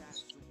terms of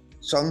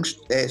song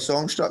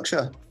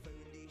structure,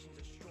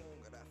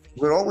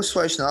 we're always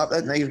switching up.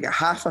 Now you've got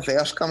half a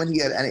verse coming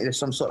here and it's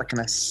some sort of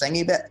kind of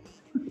singy bit.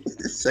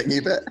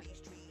 Singy bit.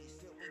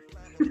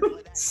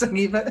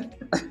 Singy bit.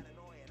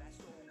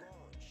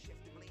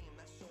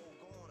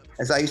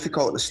 As I used to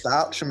call it, the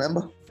starts,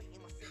 remember?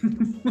 I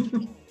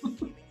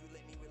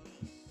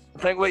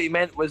think what you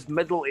meant was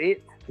middle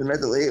 8. The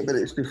middle 8, but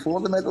it's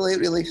before the middle 8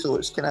 really, so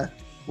it's kind of,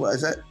 what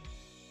is it?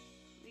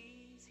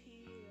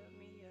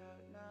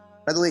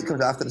 Middle 8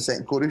 comes after the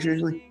second chorus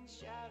usually.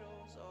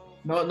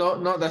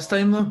 Not this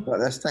time though. Not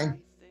this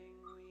time.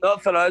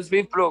 Not for us,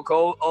 we've broke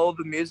all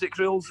the music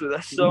rules with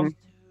this song.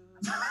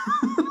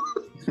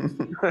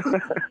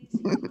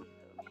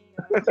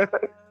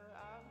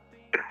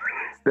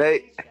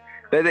 Right,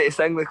 ready to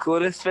sing the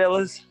chorus,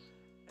 fellas?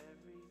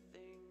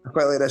 I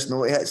quite like this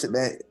note he hits it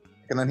there.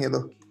 Come in here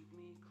though.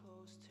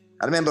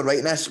 I remember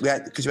writing this,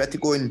 because we had to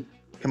go and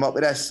come up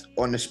with this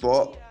on the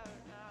spot,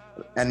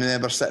 and I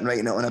remember sitting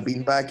writing it on a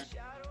beanbag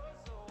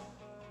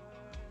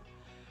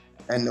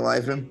in the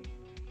live room.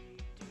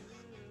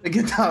 The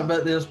guitar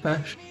bit there's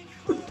pish.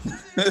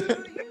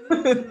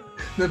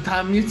 The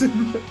pan music.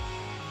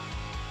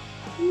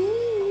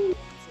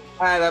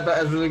 That bit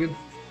is really good.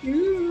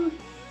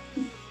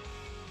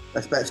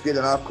 This bit's good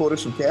in our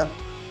chorus from Kerr.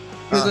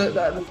 Is it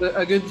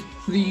a good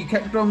 3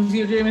 kick drums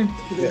here, Jamie?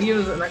 Is it here or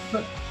is it next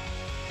bit?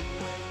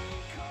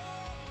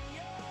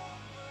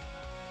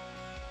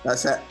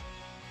 That's it.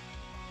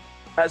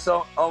 That's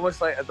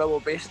almost like a double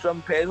bass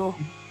drum pedal.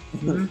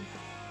 Mm-hmm.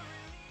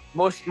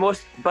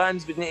 Most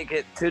bands would need to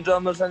get 2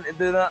 drummers in to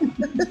do that.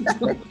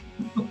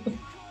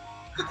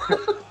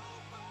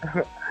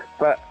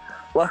 But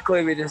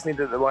luckily we just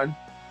needed the one.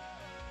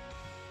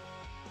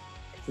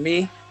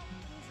 Me.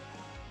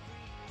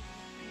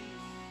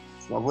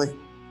 It's lovely.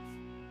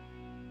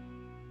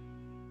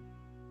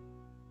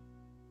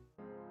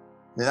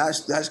 Now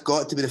that's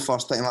got to be the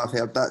first time I've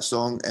heard that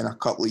song in a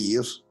couple of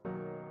years.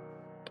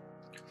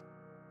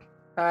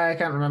 I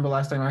can't remember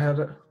last time I heard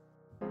it.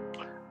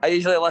 I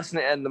usually listen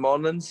to it in the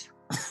mornings.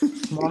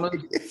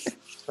 Morning.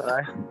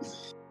 Aye.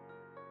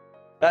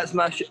 That's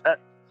my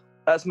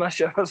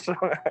shower song.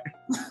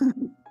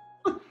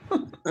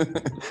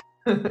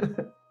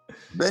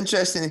 But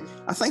interesting.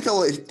 I think a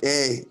lot of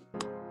their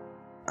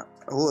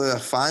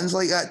fans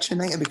like that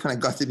tonight. I'd be kind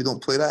of gutted we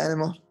don't play that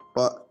anymore.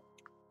 But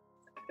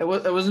It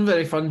wasn't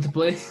very fun to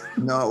play.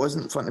 no, it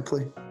wasn't fun to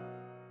play.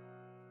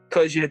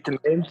 Because you had to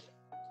mime.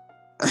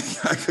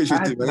 Because you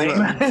do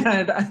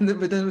mime.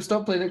 We didn't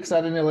stop playing it because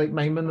I didn't like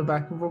miming the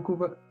backing vocal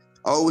bit.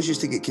 I always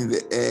used to get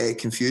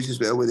confused as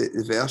well with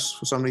the verse.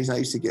 For some reason, I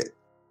used to get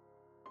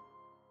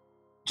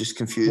just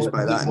confused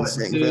by that in the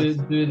second verse.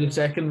 Do the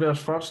second verse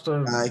first?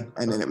 Or? Aye,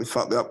 and then it would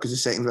fuck me up because the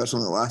second verse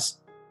only lasts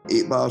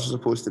 8 bars as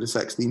opposed to the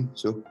 16.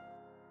 So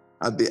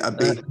I'd be.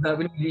 That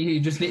when you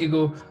just need to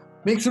go,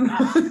 make some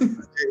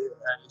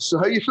So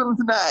how you feeling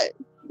tonight?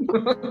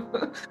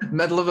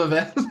 middle of a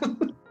verse.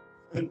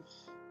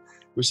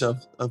 Which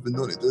I've been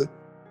known to do.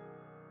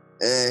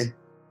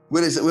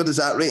 Where does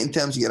that rate in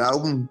terms of your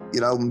album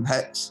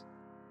hits?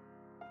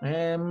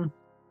 That's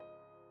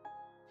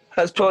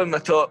probably my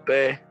top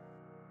 8.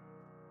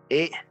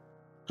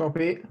 Top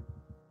 8.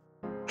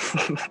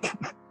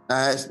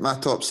 It's my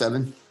top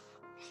 7.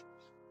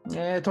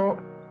 Yeah,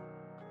 top.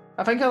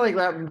 I think I like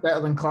that better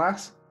than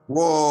Class.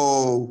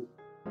 Whoa,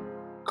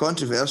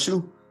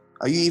 controversial.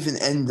 Are you even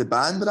in the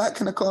band with that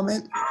kind of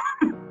comment?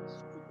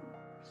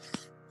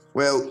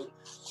 Well,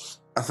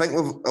 I think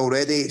we've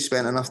already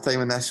spent enough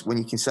time on this when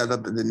you consider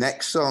that the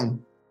next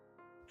song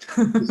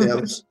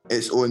deserves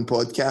its own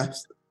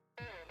podcast.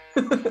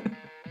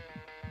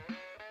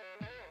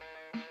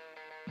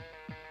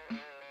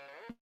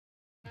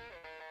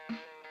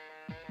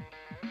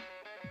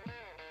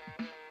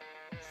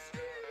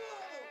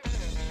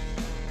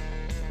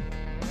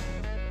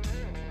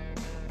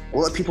 A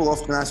lot of people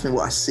often ask me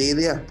what I say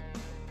there.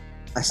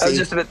 I I was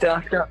just about to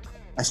ask you.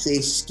 I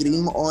say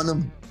scream on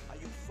them,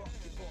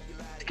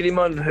 Scream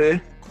on who?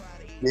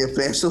 the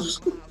oppressors,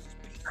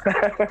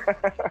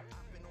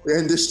 the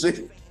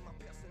industry.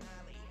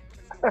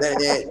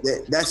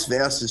 This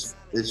verse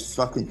is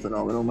fucking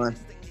phenomenal, man.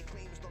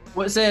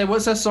 What's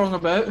this song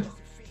about?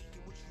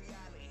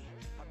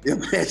 The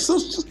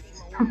oppressors.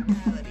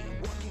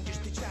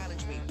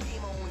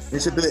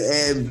 It's about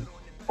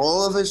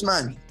all of us,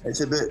 man.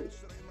 It's about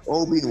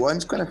all being one.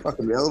 It's kind of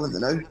fucking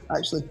relevant now,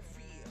 actually.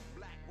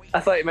 I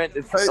thought you meant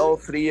all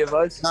 3 of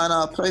us.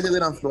 No, proud of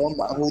where I'm from,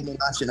 but I hold no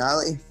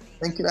nationality.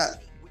 Think of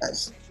that.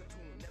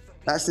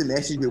 That's the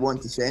message we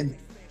want to send.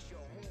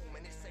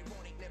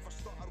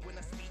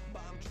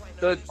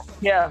 So,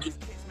 yeah.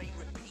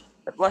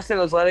 Listen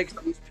to those lyrics.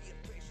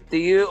 Do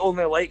you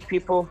only like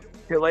people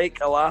who like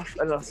a laugh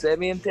and are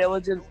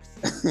semi-intelligent?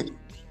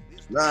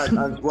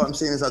 What I'm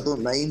saying is I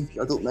don't mind.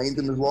 I don't mind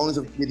them as long as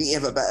you need to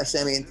have a bit of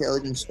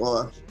semi-intelligence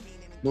or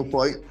no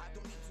point.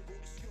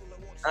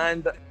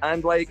 And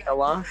like a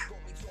laugh.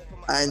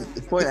 And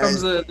the point Here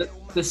comes is,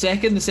 the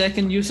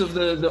second use of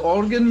the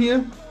organ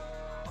here.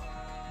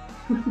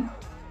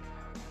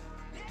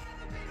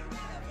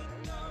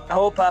 I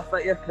hope I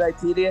fit your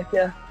criteria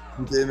here.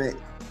 you do, mate.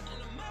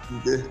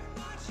 You do.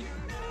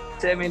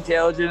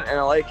 Semi-intelligent and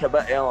I like a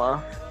bit of a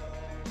laugh.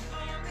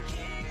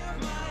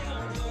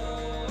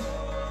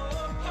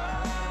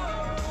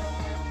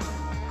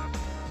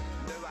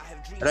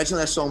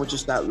 Originally, this song was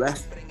just that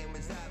riff,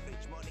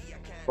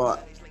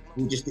 but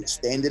we just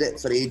extended it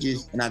for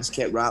ages, and I just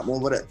kept rapping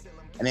over it.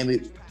 And then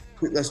we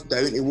put this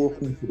down to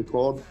Woking to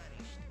record,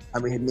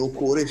 and we had no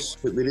chorus,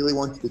 but we really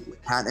wanted to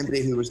get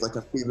Canterbury, who was like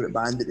our favourite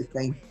band at the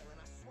time,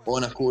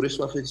 on a chorus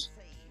with us.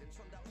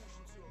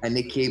 And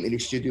they came to the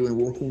studio in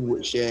Woking,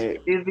 which...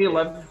 Did they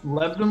live in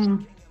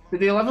Woking,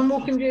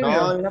 Jamie?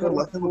 No, they never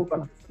lived in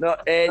Woking. No,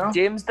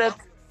 James did.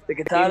 The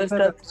guitarist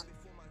did.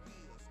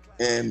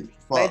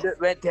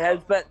 Went to his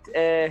bit.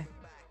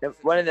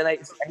 One of the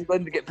nights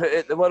England get put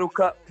out the World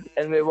Cup,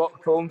 and we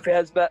walked home for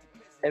his bit,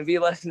 and we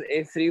listened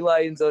to 3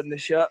 lines on the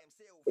shirt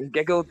and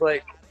giggled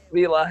like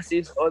wee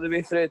lassies all the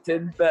way through the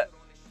tune. But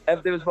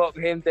everybody was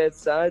walking home dead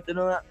sad and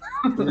all that.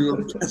 We were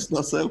pissing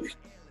ourselves.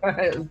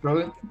 It was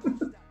brilliant.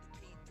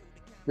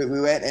 But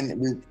we went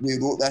and we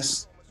wrote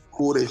this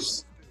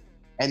chorus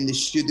in the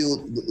studio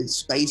that the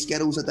Spice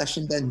Girls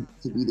auditioned in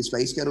to be the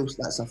Spice Girls.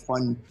 That's a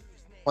fun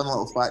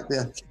little fact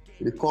there.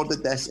 We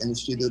recorded this in the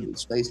studio that the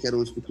Spice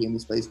Girls became the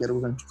Spice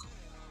Girls in.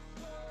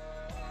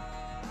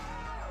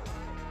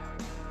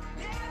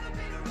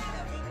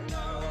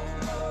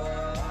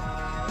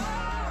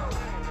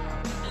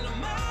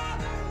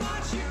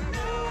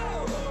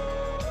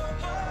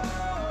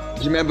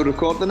 Do you remember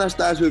recording this?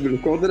 That's where we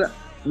recorded it,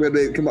 where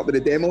we came up with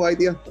the demo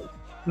idea.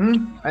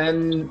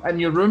 And in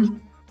your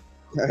room.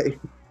 Right.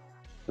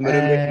 In my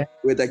room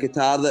with a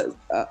guitar that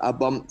I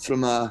bumped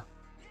from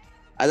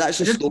I'd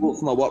actually stole it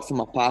from work from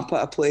my papa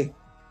to play,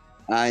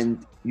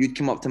 and you'd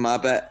come up to my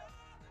bit,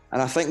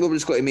 and I think we were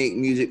just got to make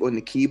music on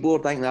the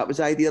keyboard. I think that was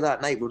the idea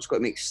that night. We were just got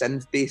to make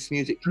synth-based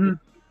music.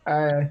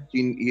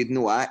 You'd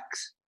no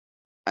axe,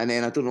 and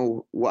then I don't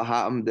know what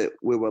happened that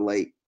we were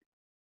like,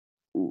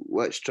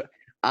 let's try.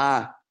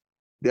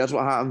 there's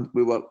what happened.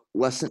 We were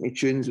listening to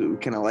tunes that we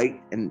kind of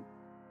liked, and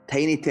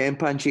Tiny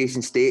Tempa and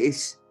Chasing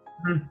Status.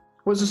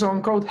 What's the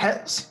song called?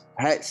 Hits?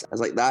 Hits.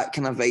 It's like that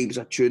kind of vibes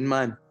of tune,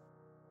 man.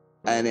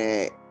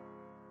 And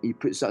you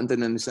put something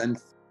down in the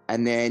synth,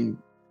 and then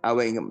I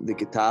went and got the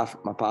guitar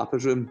from my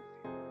papa's room,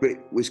 but it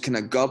was kind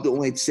of gubbed. It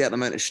only had a certain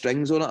amount of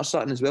strings on it or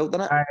something as well,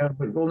 didn't it?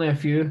 But only a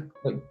few,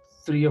 like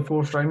 3 or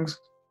 4 strings.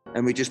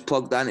 And we just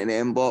plugged that into the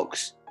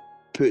M-Box,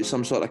 put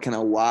some sort of kind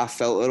of wah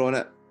filter on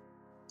it.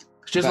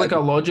 It's just like a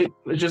Logic.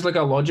 It's just like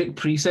a Logic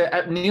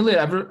preset. Nearly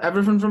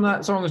everything from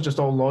that song is just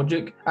all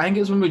Logic. I think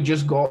it's when we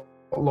just got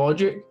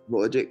Logic.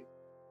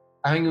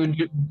 I think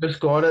we just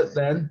got it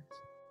then.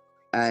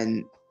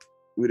 And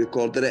we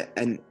recorded it,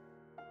 and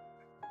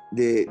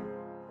the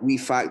wee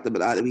fact about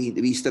that, the wee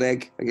Easter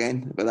egg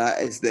again about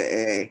that is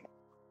that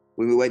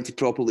when we went to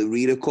properly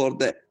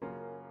re-record it,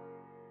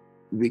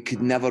 we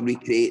could never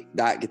recreate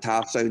that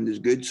guitar sound as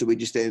good, so we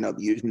just ended up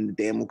using the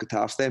demo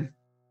guitar stem.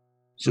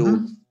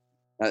 So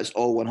that's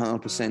all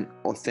 100%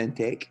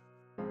 authentic.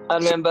 I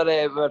remember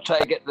we were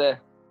trying to get the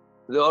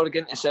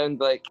organ to sound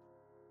like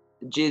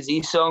the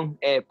Jay-Z song,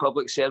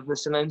 Public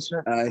Service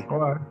Announcement. Aye.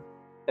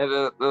 We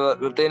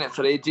were doing it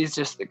for ages,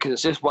 just because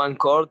it's just one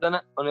chord in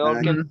it on the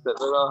organ. But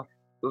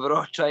we were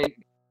all trying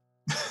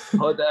to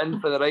hold it in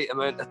for the right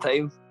amount of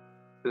time,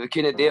 but we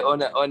couldn't do it on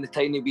the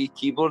tiny wee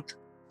keyboard.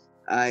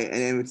 Aye,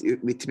 and then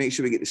we to make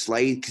sure we get the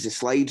slide, because the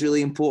slide's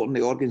really important.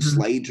 The organ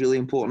slide's really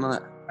important on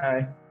it.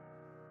 Aye.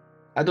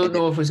 I don't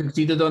know if we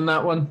succeeded on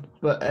that one,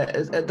 but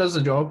it does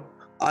the job.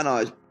 I know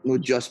it's no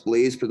Just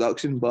Blaze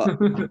production, but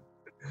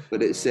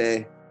but it's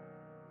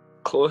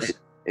close.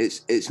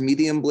 It's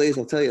medium Blaze,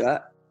 I'll tell you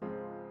that.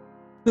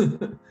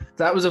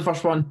 That was the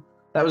first one.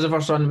 That was the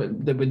first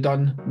one that we'd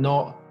done,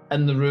 not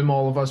in the room,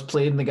 all of us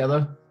playing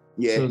together.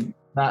 Yeah. So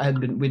that had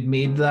been, we'd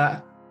made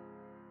that.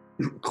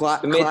 We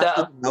made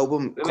that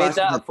album. We made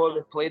that before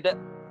we played it.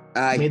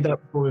 Aye. Made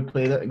that before we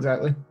played it,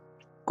 exactly.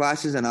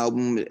 Class as an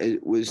album,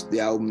 it was the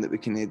album that we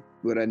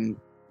were in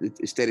the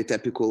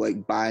stereotypical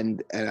like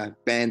band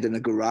in a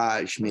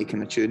garage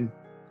making a tune.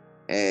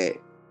 We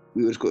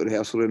always go to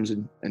rehearsal rooms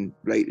and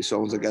write the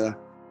songs together.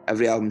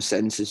 Every album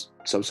since has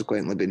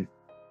subsequently been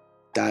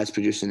Dad's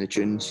producing the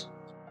tunes,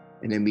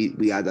 and then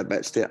we add our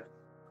bits to it.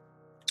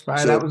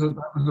 Aye, that was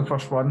the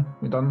first one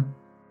we done.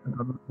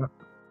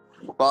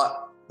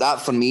 But that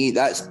for me,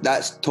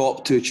 that's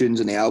top 2 tunes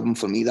on the album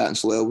for me. That and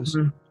Slow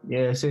Elvis.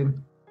 Yeah,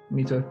 same.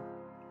 Me too.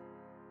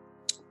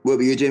 What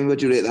about you, Jamie?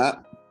 Would you rate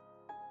that?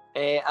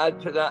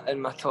 I'd put that in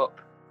my top.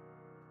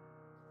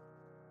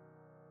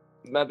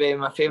 Maybe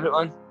my favourite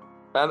one.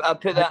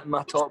 I'd put that in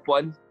my top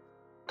 1.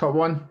 Top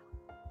 1?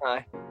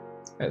 Aye.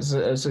 It's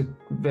a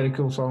very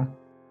cool song.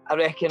 I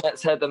reckon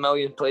it's had 1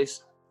 million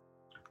plays.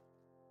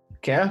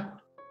 Okay.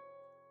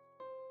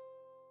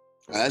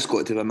 It's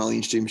got to have 1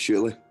 million streams,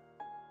 surely.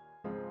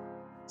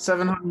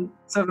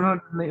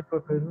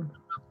 794,000.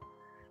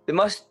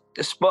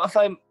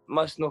 Spotify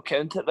must not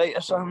count it right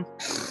or something.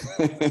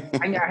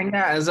 I think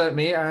that is it,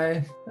 mate.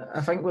 I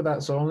think with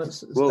that song,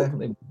 it's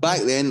definitely. Back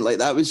then, like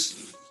that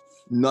was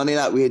none of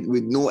that. We had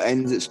no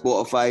ends at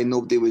Spotify.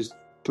 Nobody was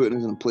putting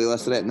us on a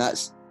playlist of it, and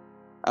that's.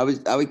 I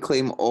would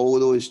claim all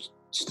those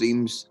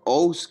streams,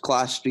 all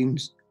Class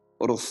streams,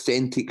 are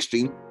authentic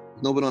streams.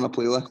 No one on a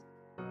playlist.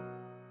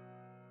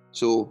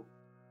 So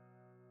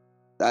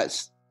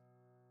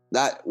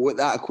what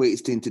that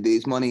equates to in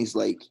today's money is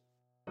like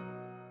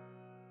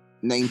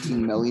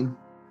 19 million.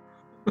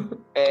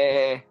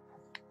 Did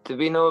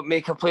we not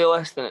make a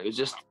playlist and it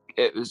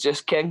was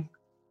just King?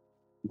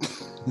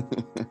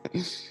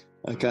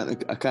 I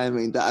can't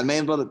mind that. I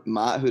remember that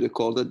Matt, who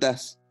recorded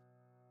this,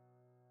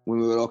 when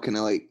we were all kind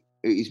of like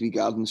out his wee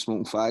garden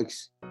smoking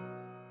fags,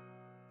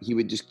 he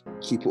would just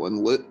keep it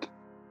on loop,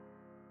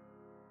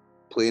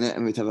 playing it,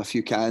 and we'd have a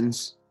few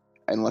cans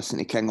and listen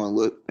to King on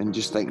loop and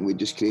just thinking we'd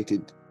just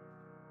created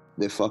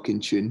the fucking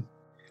tune.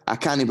 I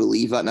can't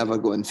believe that never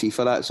got in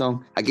FIFA, that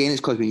song. Again,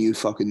 it's because we knew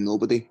fucking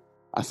nobody.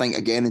 I think,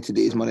 again, in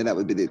today's money, that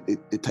would be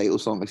the title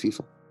song of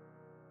FIFA.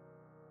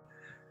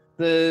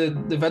 The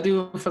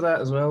video for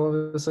that as well,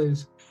 obviously,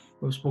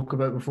 we've spoke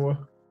about before.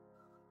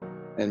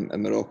 In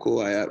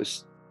Morocco, it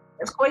was...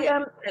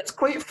 It's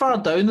quite far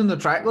down in the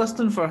track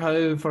listing for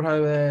how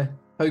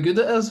good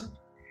it is.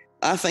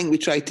 I think we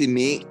try to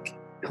make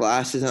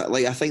classes,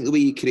 like I think the way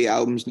you create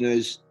albums now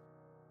is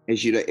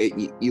you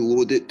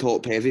load it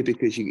top heavy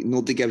because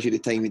nobody gives you the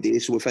time of day.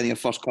 So within your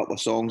first couple of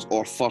songs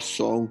or first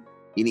song,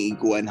 you need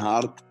to go in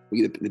hard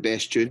with the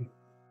best tune.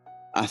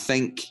 I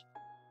think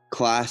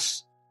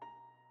Class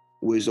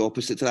was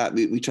opposite to that.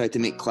 We tried to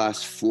make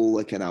Class flow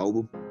like an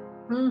album.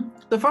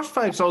 The first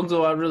 5 songs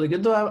though are really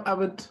good though.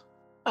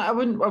 I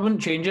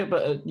wouldn't change it,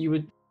 but you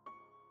would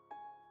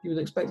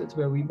expect it to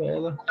be a wee bit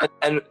better.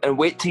 And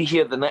wait to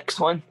hear the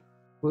next one.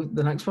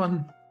 The next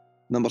one.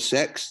 Number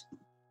 6.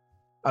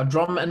 A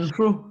drum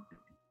intro.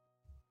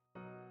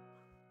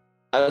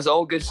 As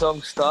all good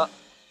songs start.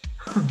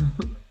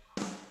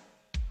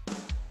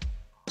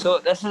 So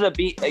this is a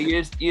beat I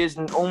used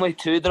using only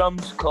 2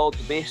 drums, called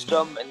the bass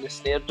drum and the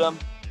snare drum.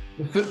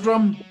 The foot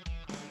drum.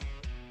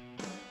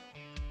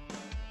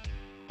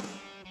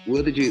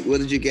 Where did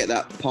you get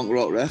that punk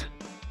rock riff?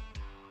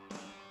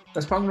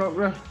 This punk rock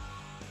riff.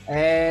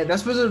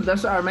 This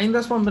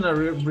one been a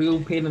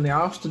real pain in the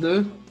arse to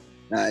do.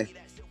 Aye.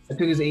 It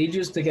took us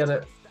ages to get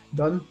it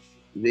done.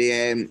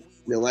 The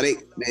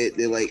lyric,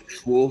 the like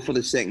flow for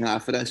the second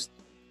half of this,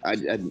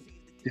 it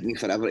took me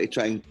forever to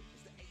try and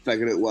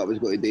figure out what I was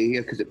going to do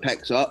here because it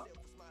picks up.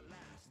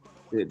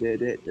 Yeah.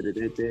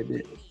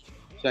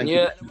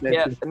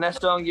 In this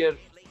song, you're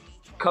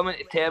coming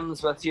to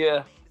terms with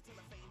your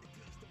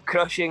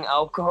crushing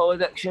alcohol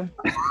addiction.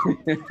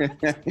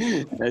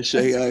 That's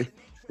right, aye.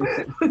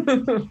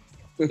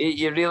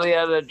 You really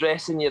are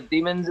addressing your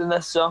demons in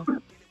this song.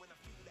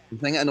 The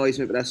thing that annoys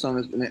me about this song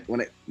is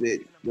when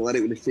the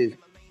lyric when it says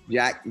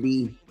Jack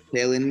D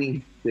telling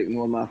me to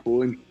ignore my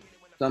phone.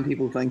 Some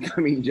people think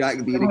I mean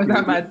Jack D. Oh,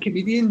 that mad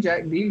comedian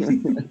Jack D.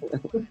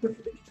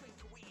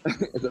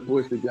 As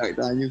opposed to Jack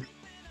Daniels.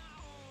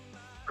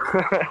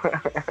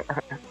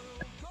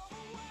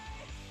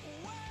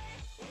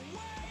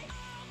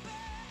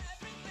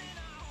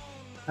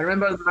 I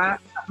remember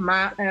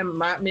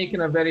Matt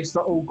making a very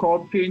subtle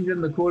chord change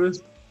in the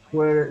chorus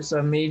where it's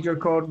a major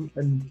chord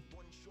and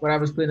where I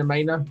was playing a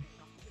minor.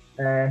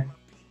 It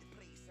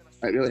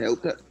really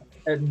helped it.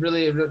 That did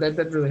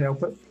really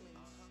help it.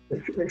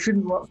 It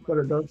shouldn't work, but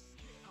it does.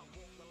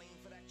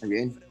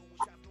 Again.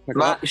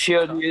 Matt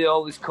sure knew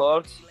all these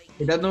chords.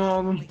 He did know all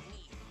of them.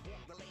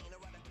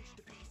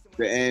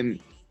 But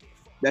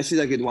this is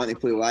a good one to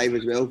play live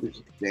as well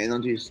because the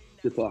energy is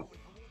super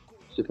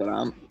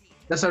amped.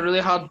 That's a really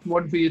hard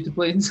one for you to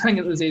play and sing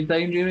at the same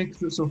time, Jamie,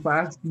 because it's so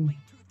fast.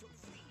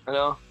 I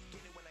know.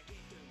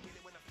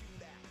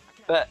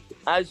 But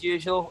as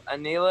usual, I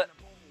nail it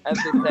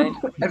every time.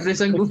 Every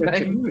single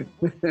time.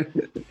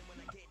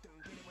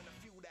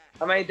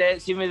 I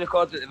might see me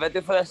recorded the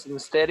video for this in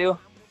stereo.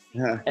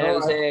 Yeah. And it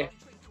was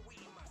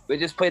we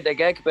just played the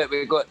gig, but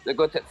we got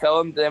it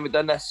filmed, and then we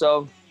done this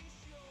song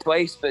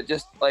twice, but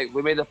just like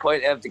we made a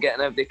point of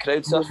getting out the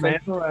crowd surfing.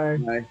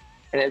 Aye.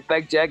 And it's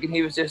Big Jig, and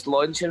he was just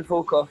launching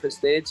folk off the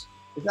stage.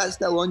 Is that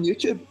still on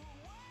YouTube?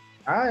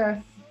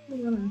 Yeah.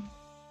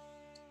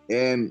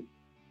 This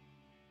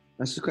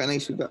is quite a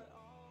nice bit.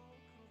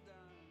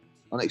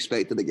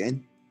 Unexpected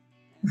again.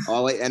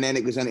 And then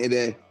it goes into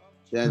the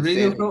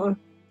radio filter.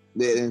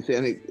 The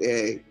infernal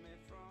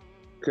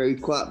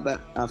crowd clap bit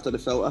after the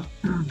filter.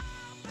 Look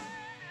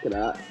at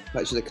that.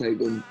 Picture the crowd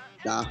going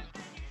daft.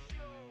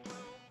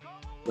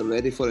 They're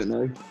ready for it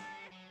now.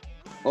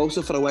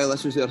 Also, for a while,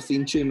 this was their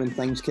theme tune when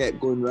things kept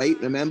going right,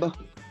 remember?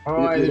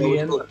 Oh, I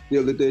do.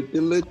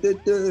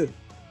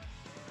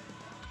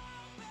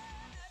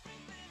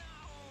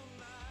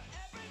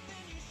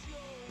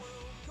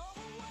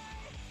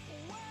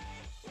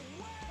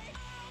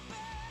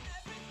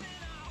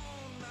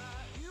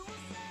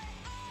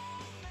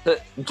 The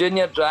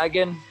Junior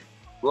Dragon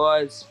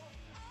was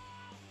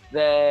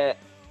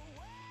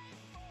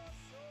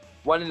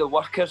one of the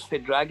workers for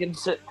Dragon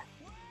Suit.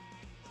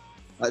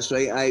 That's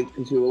right,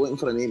 because we were looking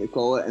for a name to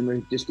call it and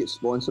we just get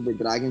sponsored by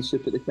Dragon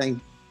Soup at the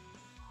time.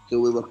 So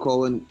we were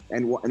calling,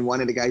 and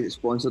one of the guys that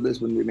sponsored us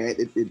when we met,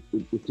 the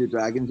two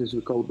dragons as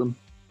we called them,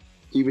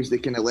 he was the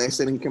kind of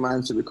lesser in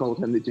command, so we called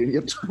him the Junior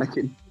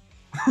Dragon.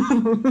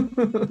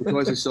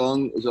 Because the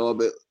song was all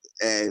about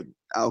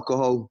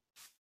alcohol,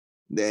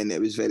 then it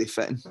was very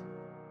fitting.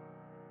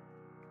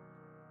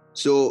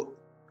 So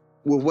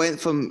we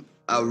went from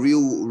a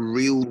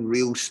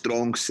real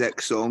strong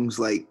 6 songs,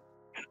 like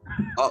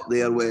up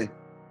there with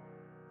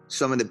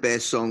some of the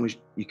best songs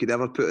you could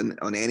ever put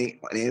on any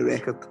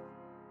record.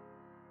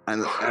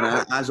 And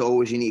as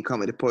always, you need to come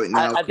to the point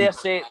now. I dare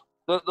say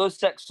those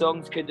 6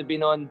 songs could have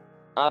been on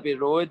Abbey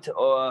Road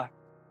or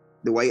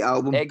the White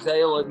Album,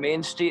 Exile on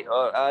Main Street,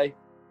 or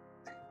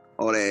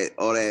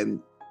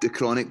The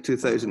Chronic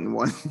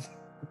 2001.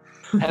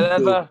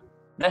 However,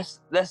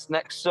 this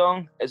next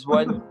song is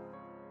one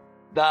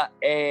that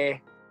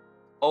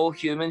all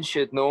humans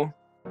should know.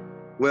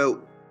 Well,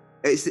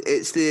 it's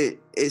the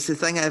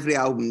thing every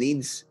album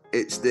needs.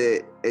 It's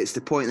the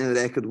point in the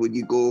record where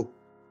you go,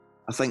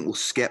 I think we'll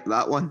skip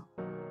that one.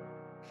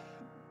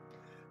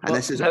 And well,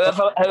 this is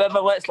however,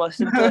 let's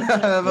listen to it.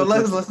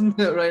 Let's listen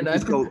to it right now.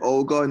 It's called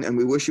All Gone, and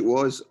we wish it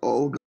was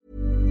All Gone.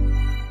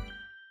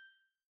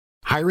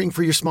 Hiring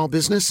for your small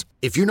business?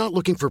 If you're not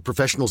looking for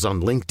professionals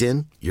on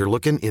LinkedIn, you're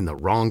looking in the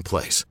wrong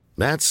place.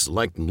 That's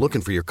like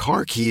looking for your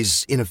car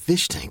keys in a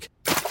fish tank.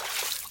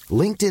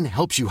 LinkedIn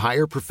helps you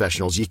hire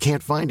professionals you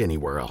can't find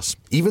anywhere else,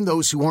 even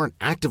those who aren't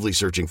actively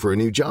searching for a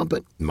new job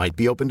but might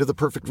be open to the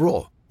perfect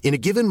role. In a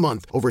given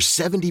month, over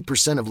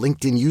 70% of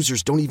LinkedIn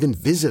users don't even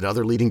visit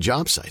other leading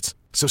job sites.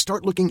 So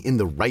start looking in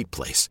the right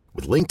place.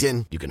 With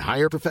LinkedIn, you can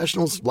hire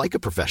professionals like a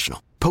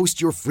professional.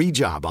 Post your free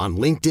job on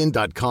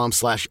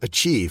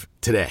linkedin.com/achieve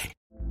today.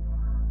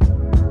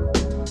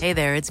 Hey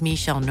there, it's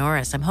Michelle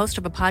Norris. I'm host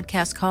of a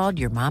podcast called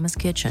Your Mama's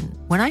Kitchen.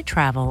 When I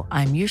travel,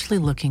 I'm usually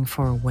looking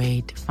for a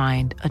way to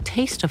find a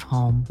taste of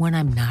home when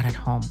I'm not at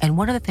home. And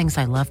one of the things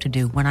I love to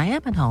do when I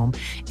am at home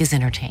is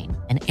entertain.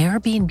 And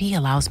Airbnb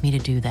allows me to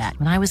do that.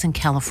 When I was in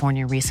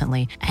California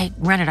recently, I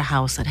rented a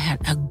house that had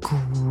a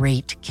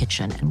great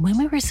kitchen. And when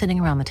we were sitting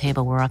around the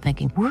table, we were all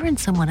thinking, we're in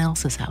someone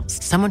else's house.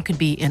 Someone could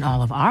be in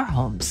all of our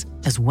homes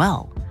as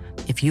well.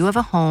 If you have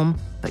a home,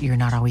 but you're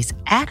not always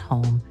at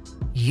home,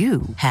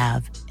 you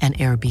have an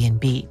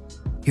Airbnb.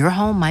 Your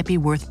home might be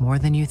worth more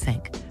than you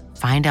think.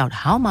 Find out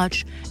how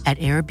much at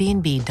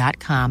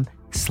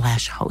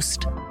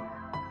airbnb.com/host.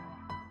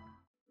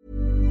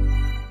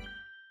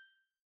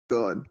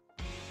 God.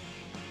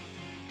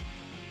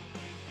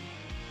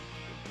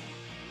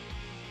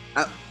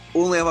 I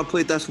only ever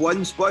played this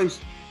once,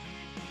 boys.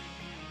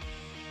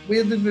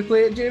 Where did we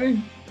play it,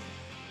 Jamie?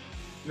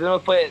 We never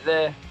play it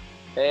the,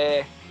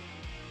 I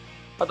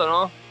don't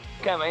know,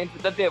 can't mind.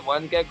 We did do it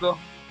one gig though.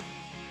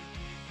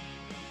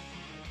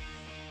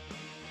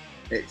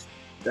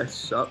 This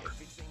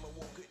sucks.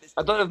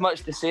 I don't have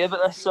much to say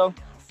about this song,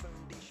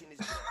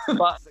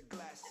 but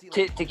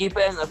to keep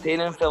it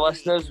entertaining for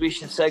listeners, we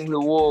should sing the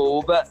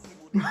whoa bit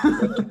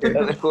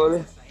at the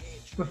chorus.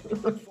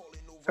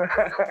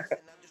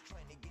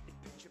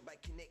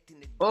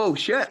 Oh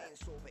shit!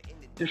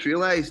 Just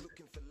realised.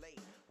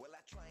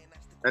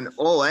 And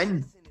All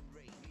In.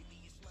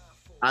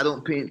 I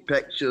don't paint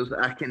pictures,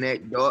 I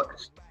connect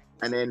dots.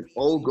 And then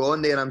All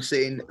Gone there, I'm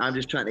saying I'm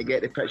just trying to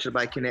get the picture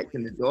by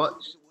connecting the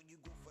dots.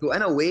 So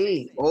in a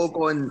way, All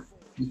Gone,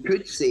 you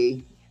could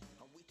say,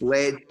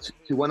 led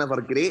to one of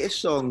our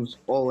greatest songs,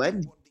 All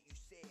In.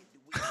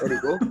 There you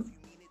go.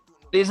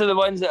 These are the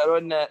ones that are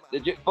on the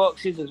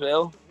jukeboxes as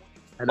well.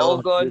 All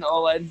Gone,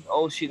 All In,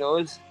 All She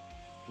Knows.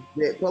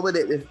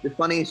 Probably the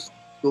funniest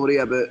story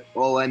about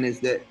All In is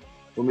that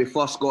when we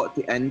first got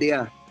to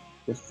India,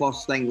 the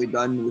first thing we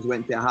done was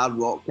went to a Hard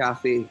Rock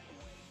Cafe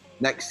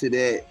next to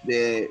the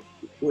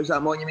what's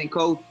that monument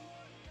called?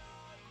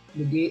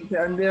 The gate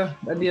to India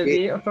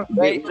Gate or something.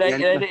 Right,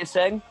 you ready to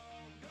sing?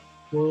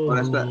 Oh,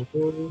 that's it.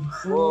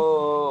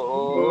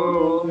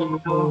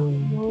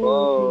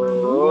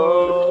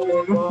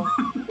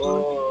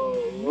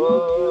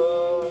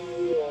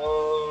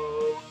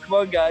 Come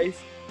on, guys.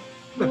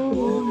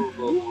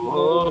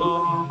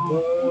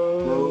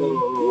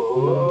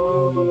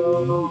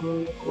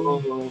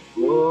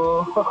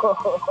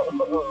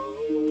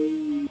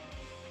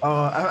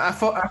 I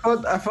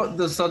thought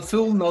there's a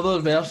full another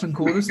verse and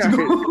chorus to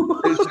go.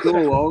 It's so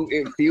long.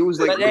 It feels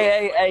like. But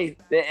hey,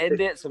 the end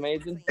it's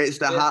amazing. It's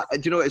the heart. Do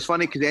you know? It's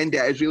funny because the end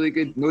is really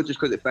good. Not just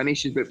because it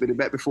finishes, but the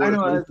bit before. I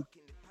know, it.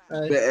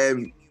 But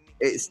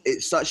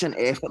it's such an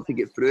effort to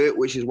get through it,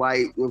 which is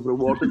why we've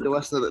rewarded the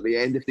listener at the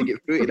end. If they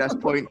get through to this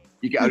point,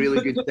 you get a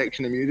really good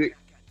section of music.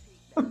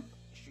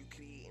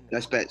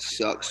 This bit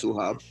sucks so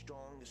hard.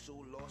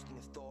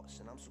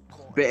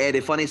 But the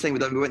funniest thing we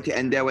done, we went to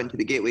India, went to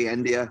the Gateway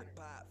India,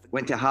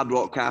 went to a Hard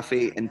Rock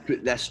Cafe and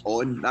put this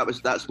on.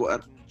 That's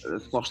what the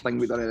first thing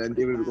we done in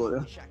India when we got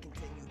there,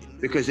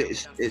 because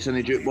it's in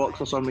a jukebox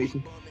for some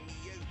reason.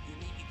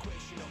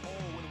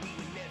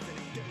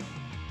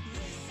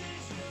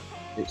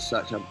 It's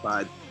such a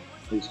bad.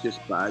 It's just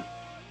bad.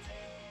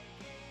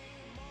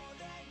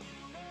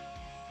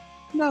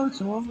 Now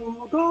it's all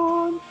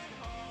gone.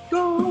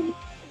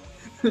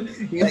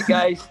 Right,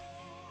 guys,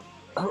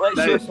 let's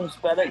show some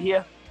spirit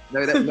here.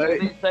 Now,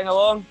 sing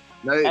along.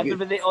 Now,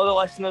 everybody, all the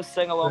listeners,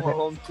 sing along at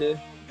home too.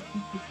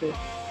 Sing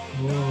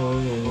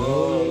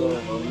along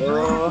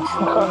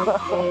at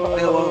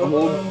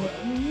home.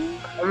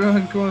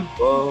 Everyone, go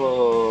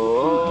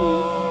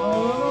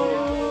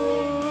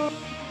on.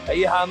 Are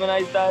you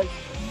harmonised, Daz?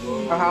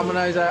 I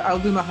harmonise. I'll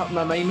do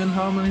my miming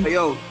harmony. Hey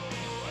yo,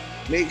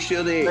 make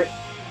sure they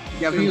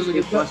give them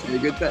the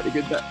good bit.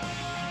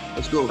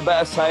 Let's go. A bit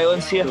of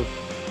silence here.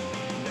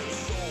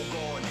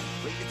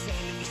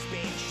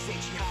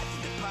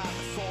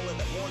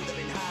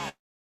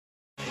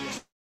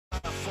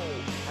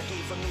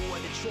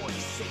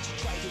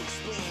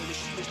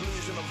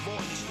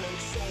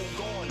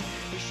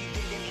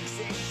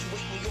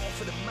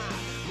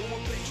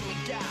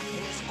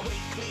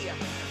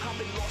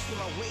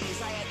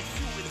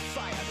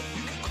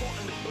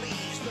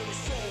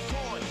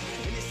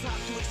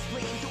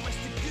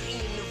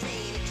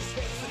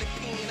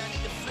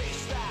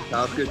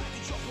 That was good.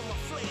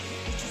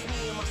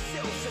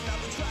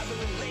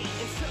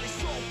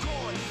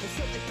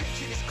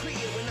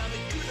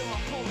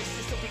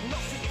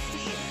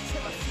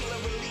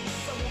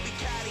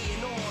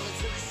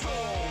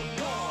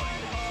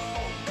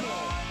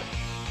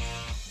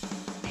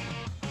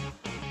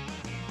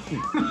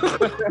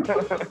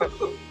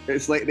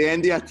 It's like the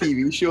end of a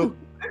TV show.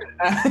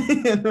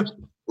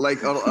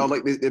 Like or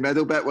like the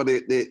middle bit where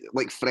they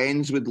like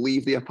friends would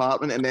leave the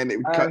apartment and then it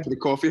would cut to the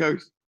coffee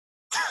house.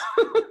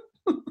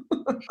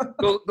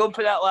 Go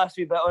put that last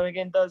wee bit on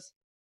again, Does.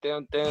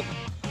 Down.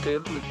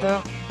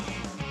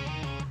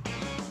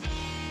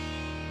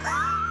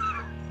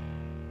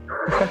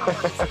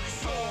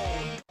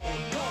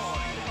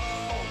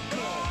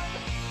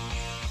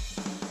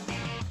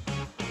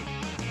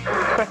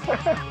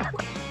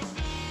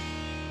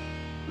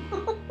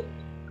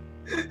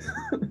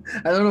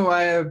 don't know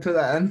why I put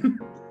that in.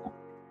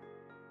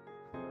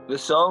 The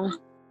song.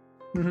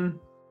 Mm-hmm.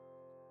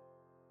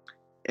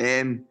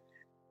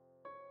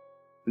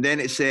 Then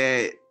it's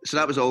so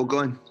that was All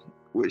Gone,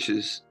 which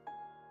is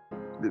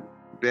the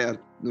better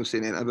no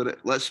saying anything about it.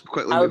 Let's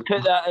quickly. I would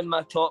put that in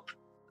my top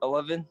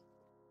 11.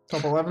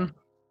 Top 11.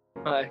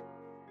 Aye.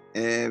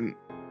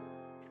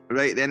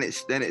 Right, then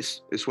it's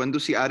Window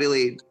Seat. I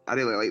really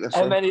like this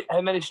How song.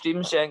 many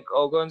streams do you think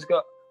All Gone's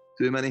got?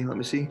 Too many. Let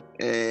me see.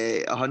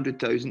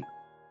 100,000.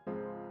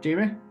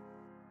 Jamie?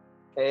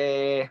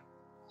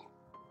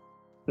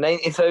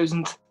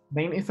 90,000.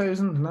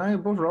 90,000? No, you're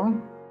both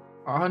wrong.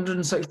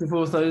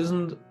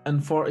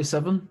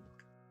 164,047.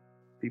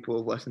 People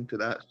have listened to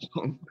that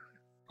song.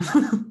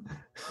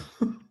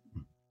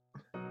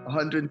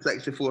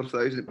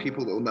 164,000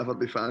 people that will never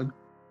be found.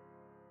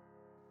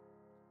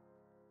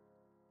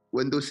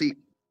 Window Seat,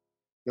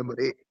 number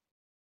 8.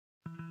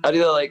 I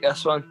really like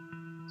this one.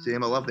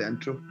 Same, I love the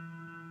intro.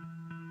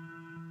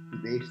 The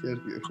bass there's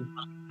beautiful.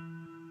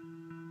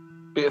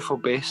 Beautiful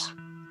bass.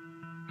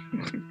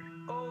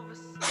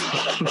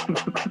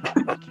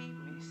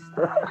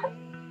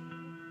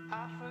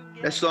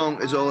 This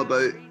song is all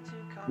about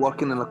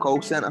working in a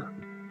call centre.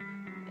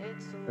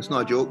 It's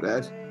not a joke,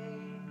 guys.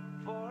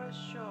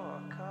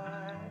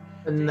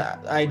 And the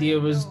idea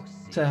was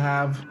to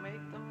have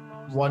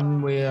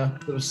one where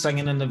it was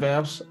singing in the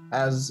verse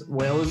as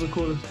well as the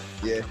chorus.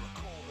 Yeah.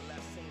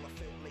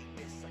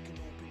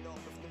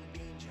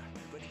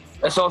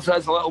 This also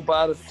has a little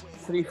bar of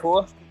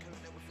 3/4.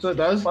 So it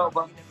does. Little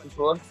bar of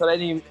 3/4. For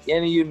any of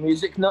you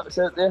music nuts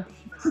out there.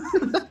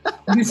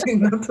 Music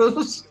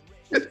nutters.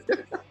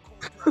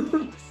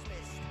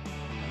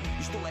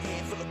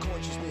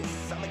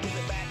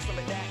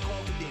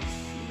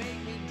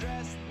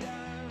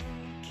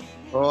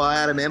 Oh,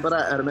 I remember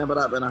that. I remember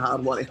that being a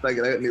hard one to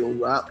figure out in the old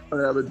rap.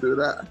 I would do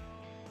that.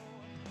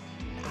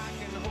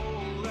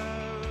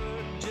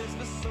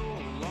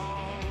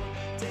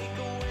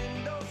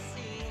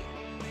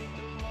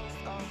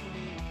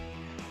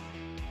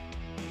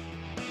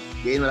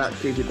 Again with that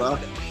crazy bar.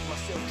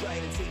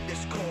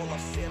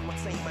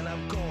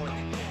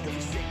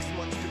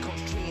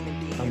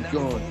 I'm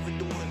gone.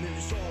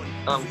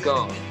 I'm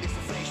gone.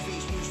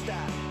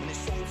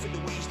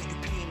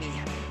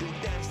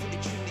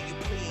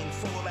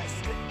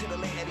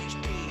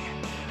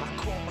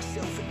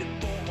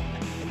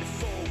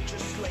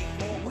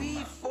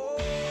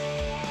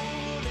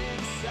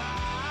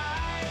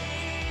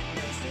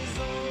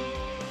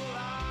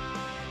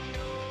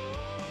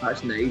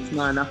 That's nice,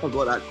 man. I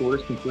forgot that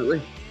chorus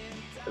completely.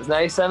 It's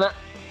nice, isn't it?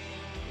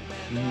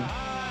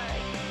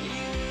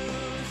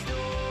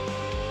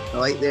 I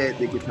like the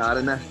guitar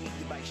in this.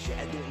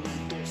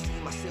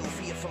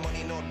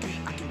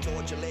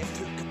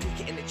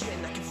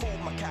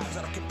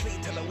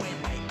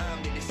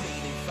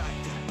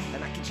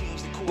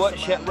 What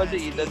shit was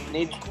it you didn't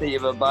need that you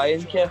were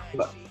buying, Kev?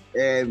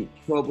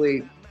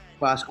 Probably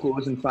fast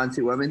clothes and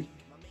fancy women.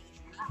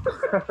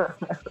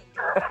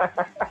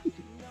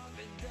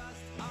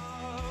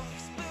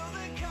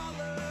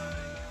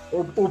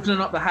 Opening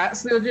up the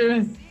hats there,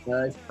 Jamie.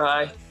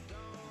 Aye.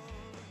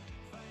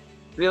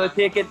 Really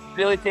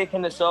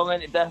taking the song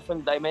into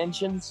different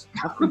dimensions.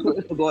 I've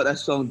completely forgot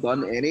this song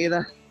done any of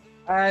this.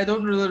 I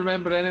don't really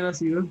remember any of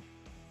this either.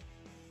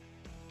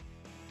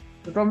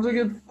 The drums are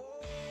good.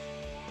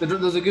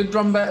 There's a good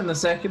drum bit in the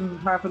second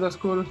half of this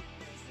chorus.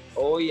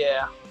 Oh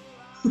yeah.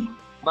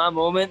 My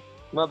moment.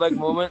 My big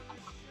moment.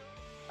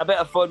 I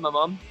better phone my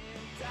mum.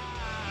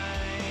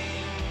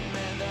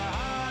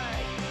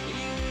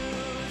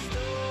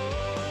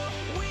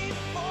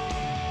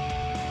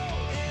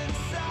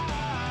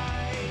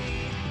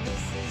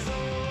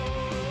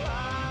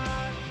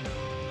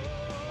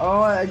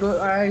 Oh, I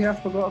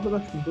forgot about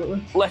this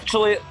completely.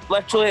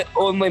 Literally,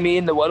 only me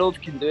in the world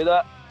can do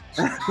that.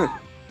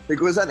 It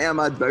goes into a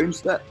mad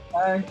bounce bit.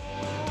 Aye.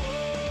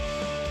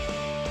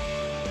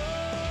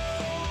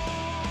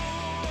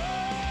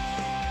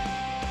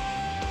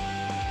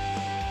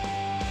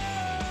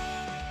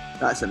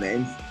 That's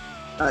immense.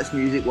 That's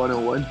music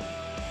 101.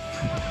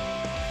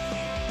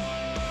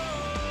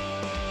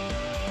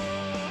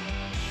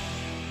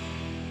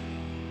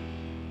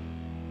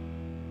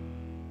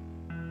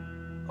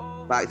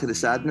 Back to the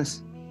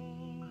sadness.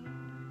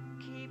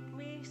 Keep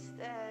me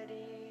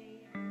steady.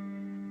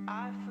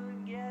 I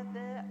forget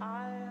that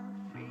I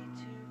am free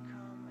to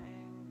come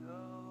and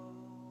go.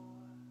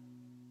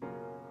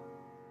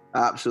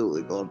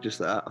 Absolutely gorgeous,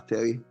 that, I'll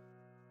tell you.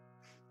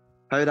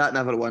 How that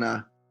never won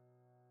a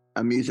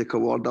music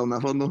award, I'll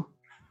never know.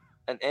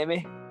 An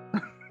Emmy.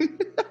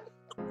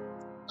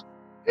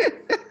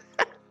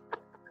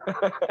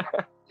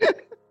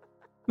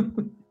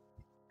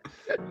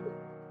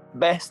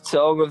 Best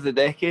song of the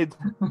decade.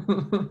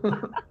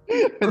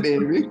 An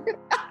Emmy.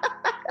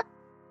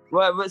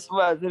 What's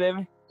an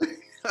Emmy?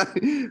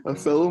 A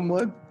film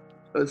one.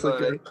 That's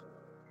like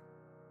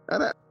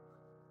Alright.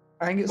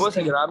 I think it's What's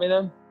a Grammy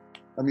then?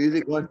 a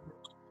music one.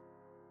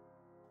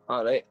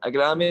 Alright, a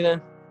Grammy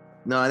then.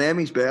 No, an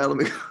Emmy's better. Let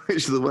me which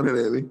is the one an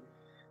Emmy.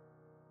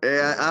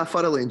 I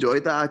thoroughly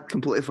enjoyed that. I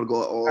completely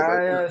forgot all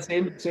about it.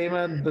 Same.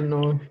 I didn't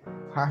know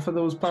half of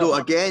those parts. So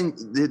again,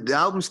 the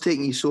album's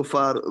taking you so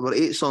far. We're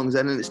 8 songs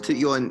in, and it's took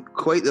you on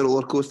quite the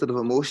roller coaster of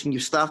emotion. You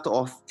started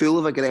off full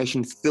of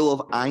aggression, full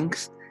of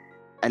angst,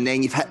 and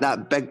then you've hit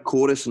that big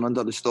chorus and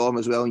Under the Storm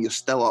as well, and you're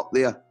still up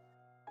there.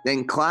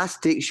 Then Class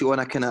takes you on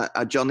a kind of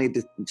a journey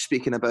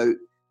speaking about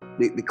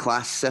the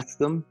class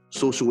system,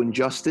 social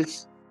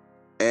injustice,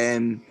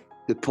 the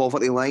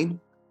poverty line.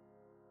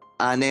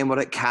 And then we're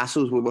at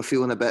Castles where we're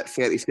feeling a bit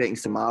 30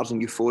 Seconds to Mars and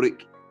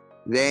euphoric.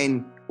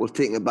 Then we're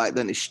taking it back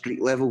down to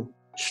street level,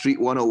 Street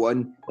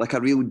 101, like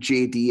a real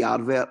JD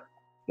advert.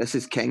 This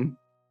is King.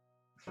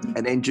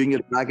 And then Junior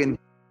Dragon,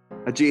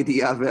 a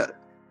JD advert,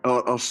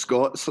 or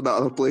Scott's for that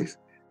other place.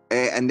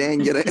 And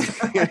then you're at...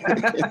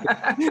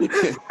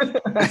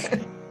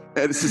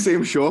 it's the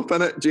same shop,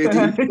 innit?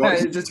 JD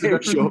Scott's, it's the same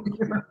shop.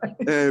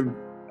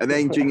 And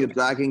then Junior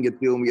Dragon, you're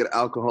dealing with your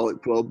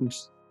alcoholic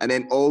problems. And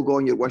then All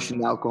Gone, you're wishing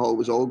the alcohol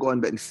was all gone,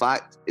 but in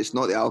fact, it's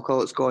not the alcohol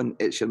that's gone,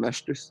 it's your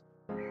mistress.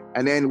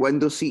 And then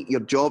Window Seat,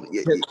 your job.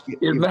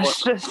 Your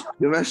mistress?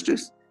 Your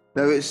mistress.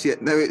 Now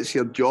it's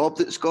your job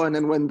that's gone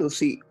in Window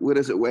Seat. Where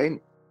has it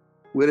went?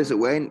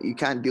 You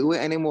can't do it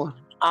anymore.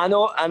 I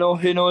know,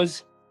 who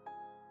knows?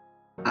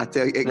 I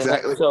tell you,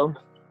 exactly.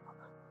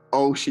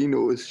 All she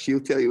knows, she'll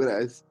tell you what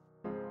it is.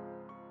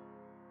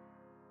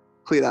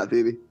 Play that,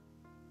 baby.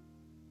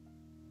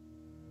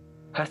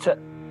 Hit it.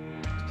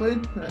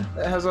 Played.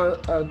 It has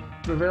a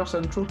reverse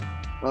intro.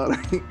 All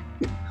right.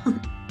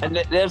 And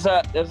there's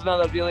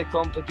another really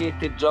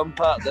complicated drum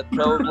part that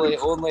probably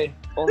only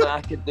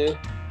I could do.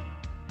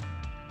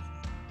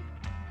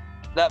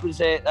 That was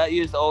that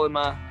used all of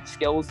my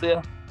skills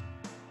there.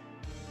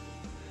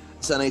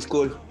 It's a nice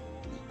chord.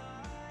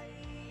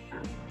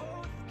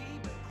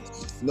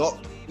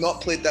 Not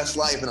played this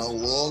live in a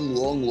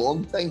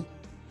long time.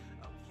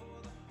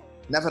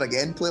 Never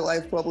again play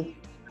live, probably.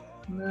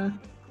 Nah.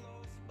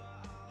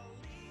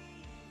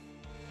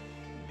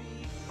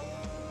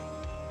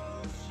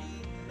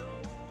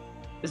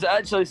 Does it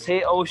actually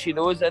say All She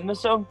Knows in the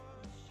song?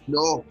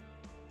 No.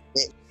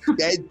 It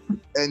did.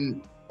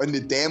 And on the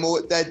demo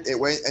it did. It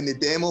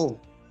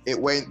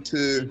went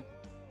to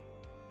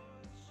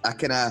a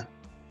kind of,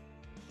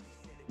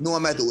 no a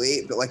middle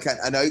 8, but like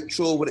an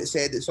outro where it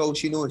said it's All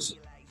She Knows.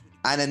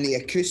 And in the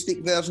acoustic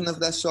version of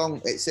this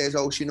song, it says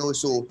All She Knows.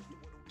 So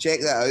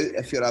check that out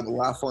if you're a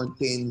La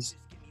Fontaine's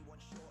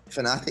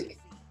fanatic.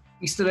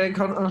 Easter egg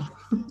hunter.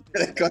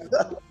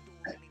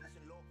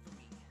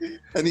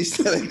 An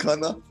Easter egg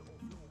hunter.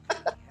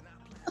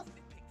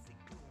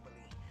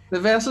 The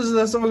verses of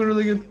this song are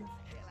really good.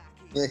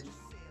 Yeah.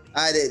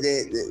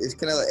 It's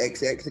kind of like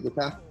XX, the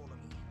guitar.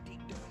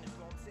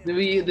 The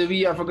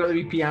wee, I forgot the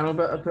wee piano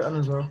bit I put in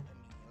as well.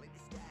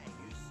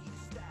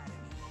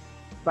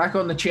 Back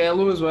on the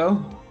cello as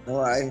well. Oh,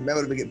 I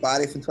remember we get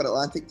Barry from Twin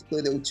Atlantic to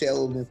play the old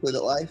cello when we played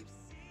it live.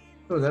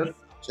 Oh, did?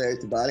 Shout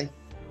out to Barry.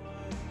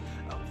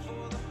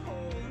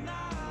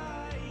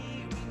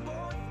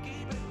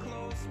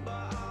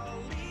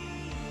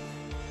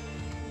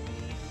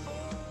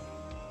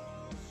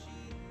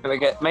 We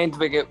get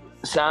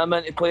Sam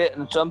in to play it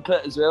and the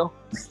trumpet as well.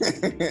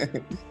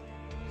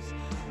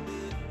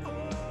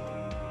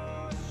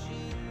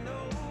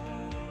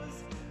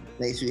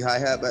 Nice wee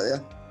hi-hat back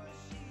there.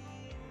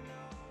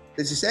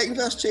 Does the second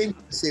verse change?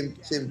 Same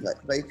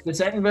vibe? The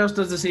second verse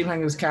does the same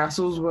thing as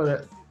Castles,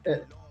 where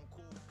it...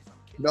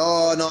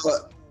 No,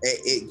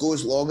 it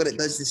goes longer. It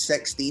does the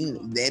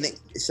 16, then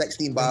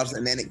 16 bars,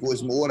 and then it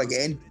goes more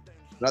again.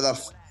 Another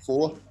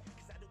 4.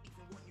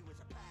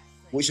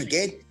 Which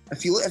again,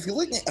 if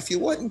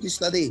you're wanting to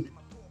study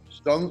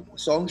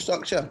song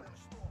structure,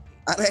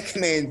 I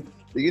recommend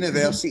the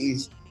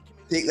universities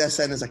take this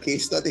in as a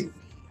case study.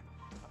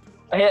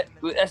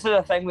 This is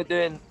a thing we're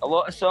doing a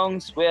lot of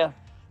songs where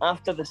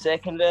after the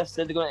second verse,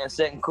 instead of going to the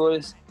second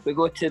chorus, we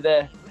go to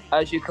the,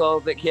 as you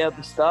call it here,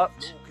 the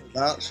starts.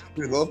 Starts,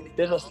 here we go.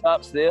 There's a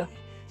starts there.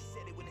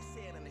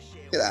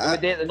 Look at that.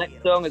 We do it the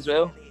next song as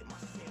well.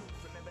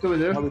 So we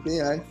do. How we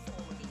do, aye.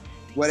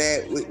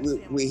 Where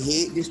we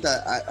hate just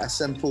a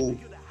simple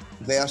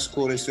verse,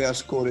 chorus,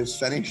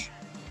 finish.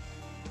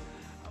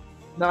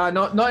 Nah,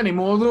 not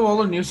anymore though. All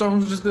the new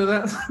songs just do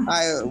that.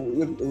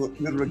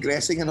 We're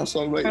regressing in our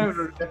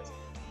songwriting.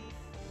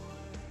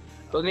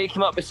 We'll need to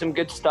come up with some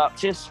good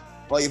starches.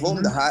 Well, you've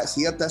opened the hats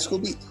here, Disco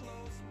Beat.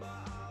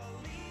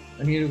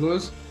 And here it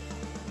goes.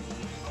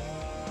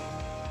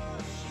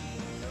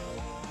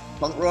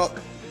 Punk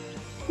rock.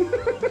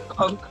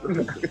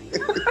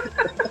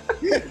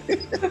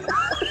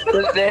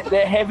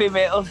 the heavy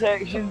metal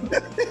section.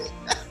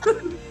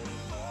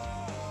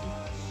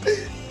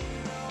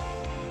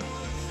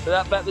 So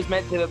that bit was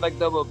meant to be a big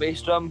double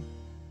bass drum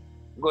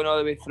going all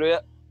the way through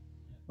it,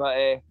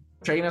 but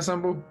China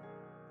symbol.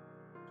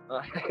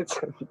 How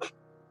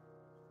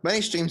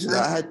many streams has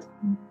that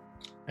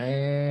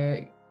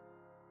had?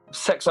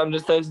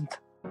 600,000.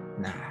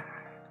 Nah.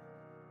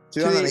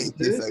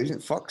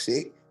 282,000. Fuck's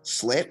sake.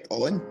 Slept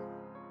on.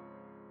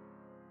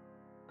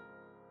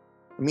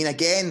 I mean,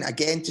 again,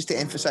 just to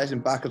emphasise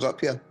and back us up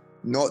here,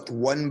 Not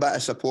one bit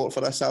of support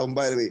for this album,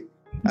 by the way.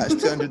 That's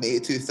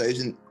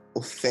 282,000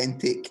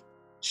 authentic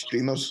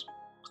streamers.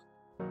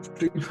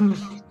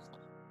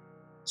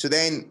 So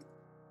then,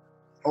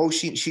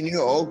 she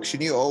knew it all. She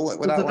knew it all.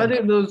 With that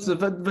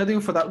The video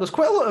for that. There's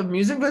quite a lot of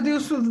music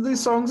videos for these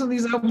songs and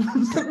these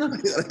albums.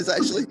 There is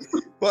actually.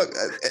 Look,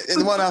 in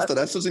the one after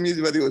this, there's a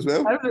music video as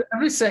well.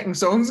 Every second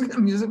song's got a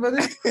music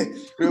video.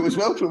 It was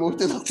well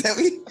promoted, I'll tell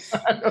you.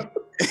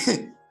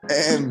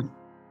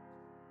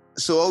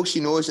 So all she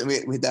knows, and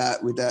with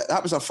that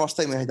was our first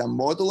time we had a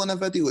model in a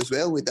video as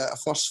well. With that,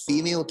 first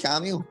female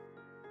cameo.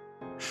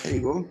 There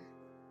you go.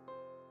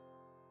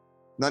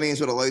 None of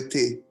us were allowed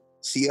to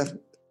see her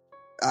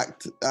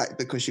act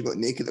because she got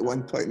naked at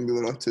one point and we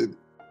were all too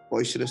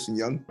boisterous and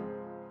young.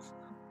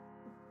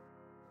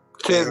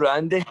 To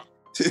Randy.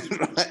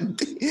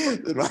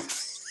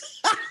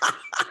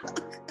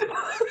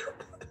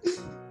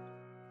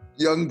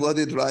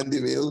 Young-blooded Randy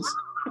Mills.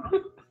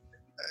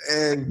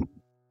 And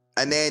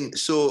then,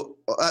 so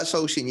that's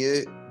all she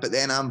knew. But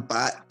then I'm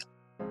back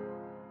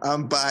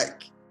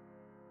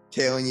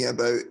telling you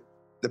about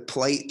the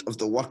plight of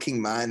the working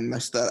man,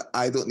 Mr.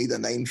 I don't need a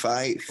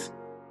 9-5.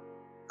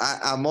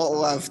 A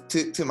motto I've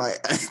took to my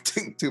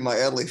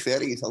early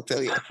 30s, I'll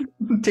tell you.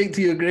 Take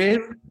to your grave.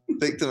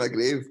 Take to my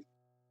grave.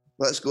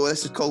 Let's go.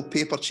 This is called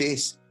Paper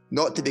Chase,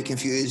 not to be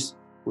confused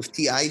with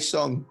T.I.'s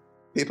song,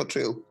 Paper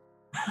Trail.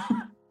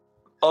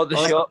 Or The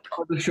Shop.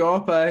 Or The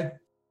Shop, aye.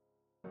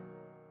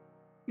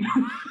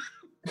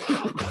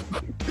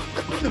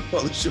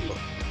 Or The Shop.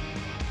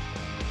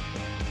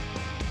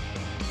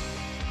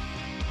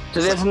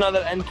 So there's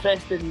another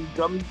interesting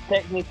drum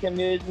technique I'm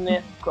using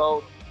there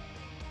called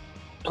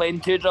playing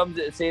two drums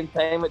at the same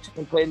time, which you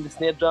can play the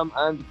snare drum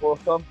and the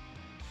fourth drum.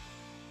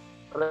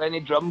 For any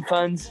drum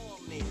fans.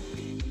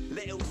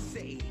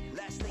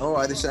 Oh,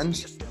 aye, the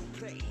Sins.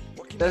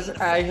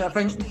 I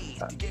think.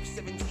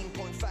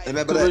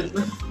 Remember that?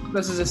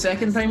 This is the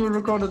second time we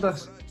recorded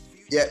this.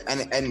 Yeah,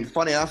 and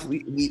funny enough,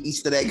 we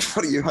Easter egg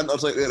for you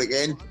hunters out there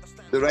again.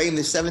 The rhyme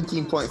is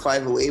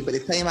 17.5 away. By the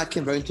time I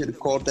came round to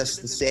record this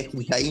the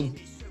second time,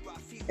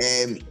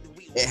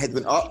 it had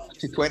went up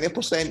to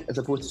 20% as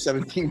opposed to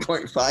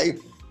 17.5,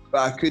 but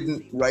I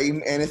couldn't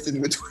rhyme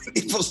anything with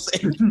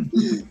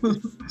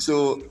 20%.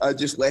 So I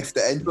just left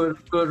it in. So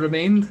it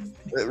remained?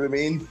 It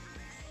remained.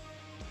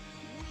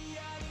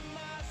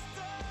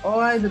 Oh,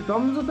 aye, the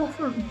drums are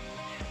different.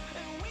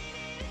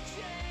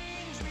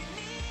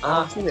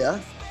 Yeah.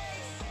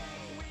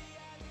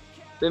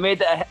 We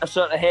made it a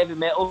sort of heavy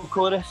metal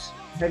chorus.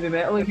 Heavy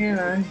metal again,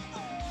 aye.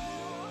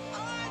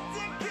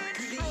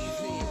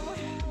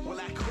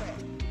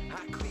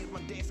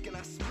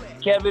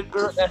 Kev, we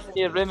wrote this in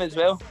your room as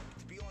well.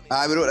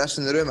 Aye, we wrote this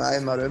in the room,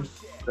 in my room.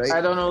 Right. I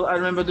don't know, I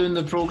remember doing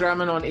the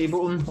programming on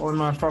Ableton on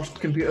my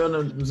first computer,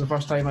 and it was the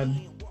first time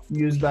I'd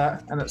used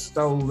that, and it's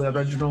still the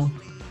original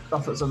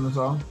stuff that's in the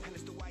song.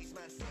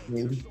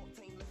 Maybe.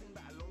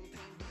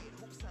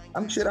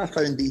 I'm sure I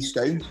found these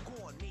sounds.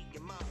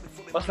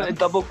 Listen to the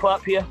double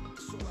clap here.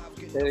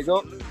 There we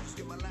go.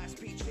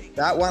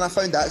 That one, I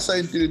found that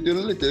sound.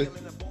 Do.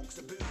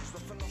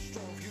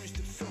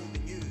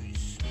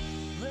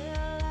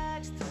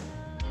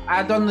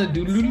 I done the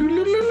do.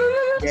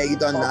 Yeah, you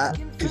done that.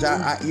 Because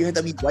you had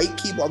a wee white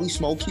keyboard, a wee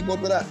small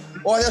keyboard with that.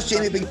 Oh, there's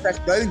Jamie being Chris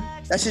Brown.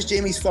 This is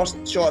Jamie's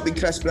first shot at being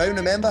Chris Brown,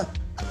 remember?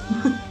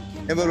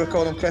 Remember we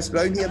call him Chris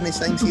Brown here and he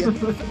sings here.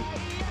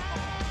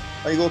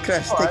 There you go,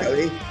 Chris, take it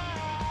away.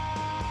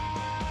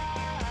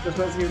 Just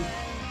let's hear.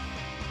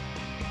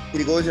 Here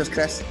he goes, there's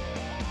Chris.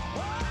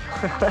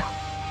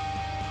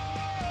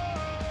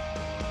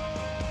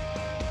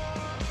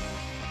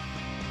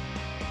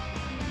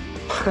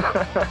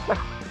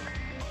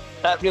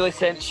 That really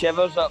sent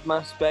shivers up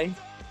my spine.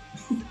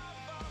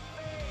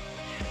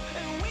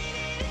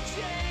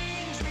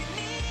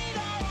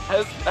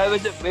 How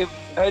was it?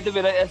 How did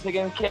we write this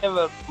again,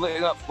 Kev? We're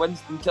looking up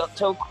Winston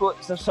Churchill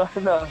quotes or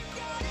something.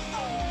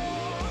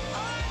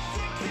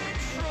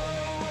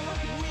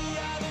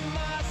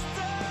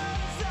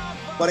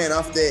 Funny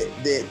enough,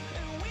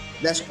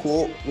 this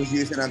quote was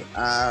used in a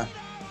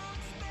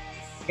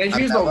It's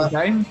used all the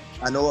time.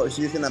 I know, it was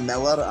used in a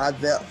Miller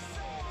advert.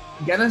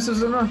 Guinness,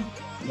 isn't it?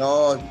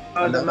 No,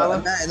 the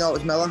Miller? No, it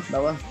was Miller.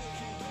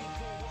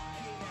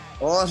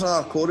 Oh, that's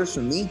another chorus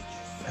from me.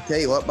 I tell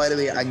you what, by the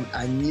way, I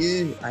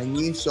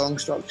knew song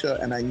structure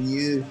and I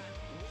knew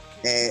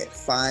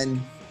fan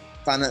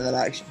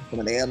interaction from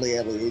an early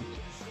age.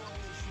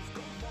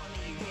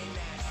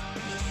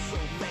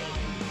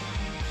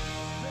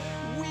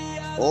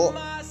 Oh,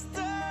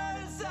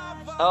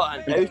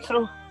 an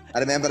outro. I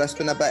remember this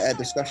being a bit of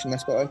discussion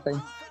this got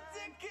time.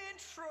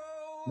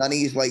 None of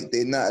yous like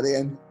doing that at the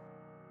end.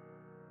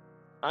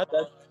 I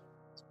did.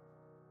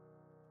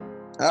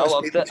 That was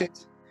loved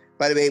it.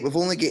 By the way, we've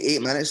only got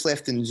 8 minutes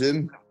left in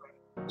Zoom,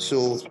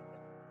 so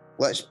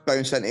let's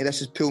bounce into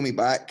this. Is Pull Me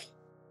Back.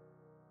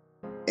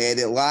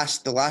 The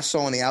last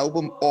song on the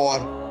album, or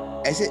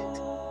is it?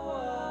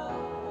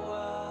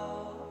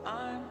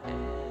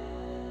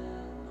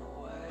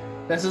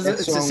 This is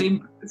it's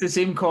the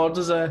same chords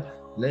as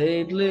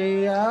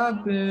Lately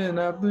I've been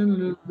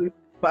losing.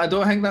 But I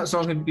don't think that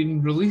song had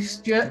been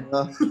released yet.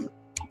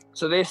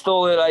 So they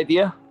stole their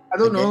idea? I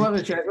don't know, let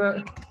me check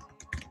that.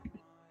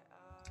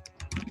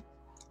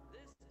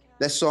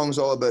 This song's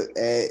all about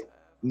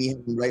me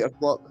having writer's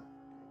block.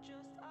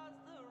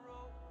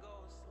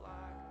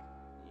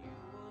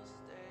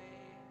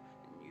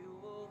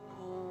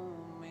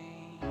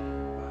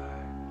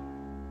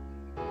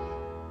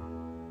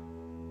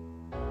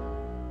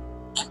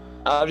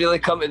 I've really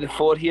come to the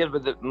fore here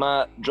with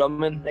my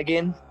drumming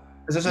again.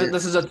 Is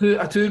this is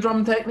a two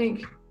drum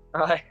technique?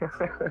 Aye.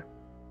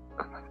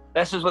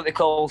 This is what they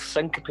call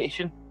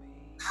syncopation.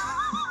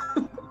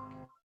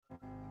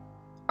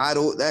 I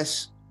wrote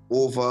this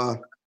over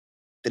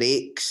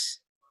Drake's.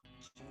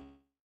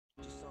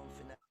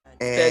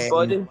 Dead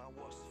Body.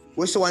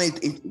 What's the one?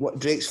 What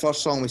Drake's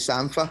first song with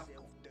Sampha?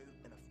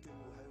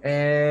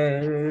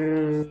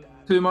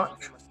 Too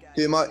much.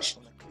 Too much.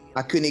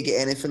 I couldn't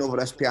get anything over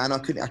this piano. I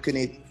couldn't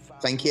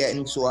think of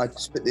anything, so I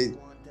just put the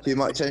Too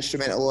Much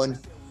instrumental on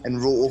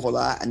and wrote over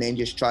that, and then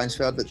just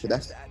transferred it to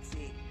this.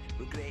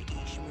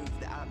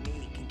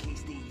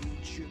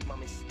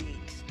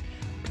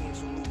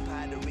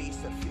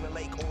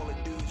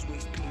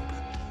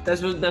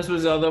 This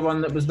was the other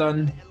one that was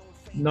done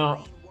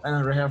not in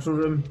a rehearsal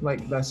room.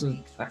 Like this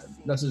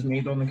is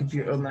made on the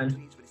computer, and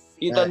then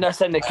You done this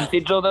in the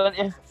cathedral, didn't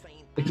you?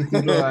 the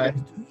cathedral.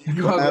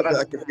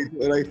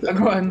 I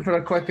got in for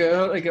a quick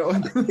hour to get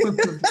on.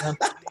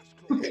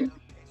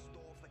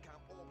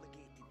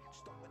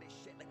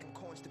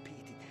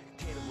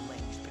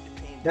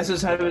 This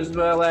is how as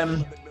well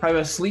how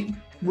Asleep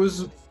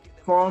was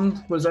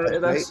formed, was out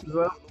of this as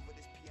well.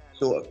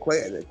 So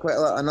quite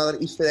another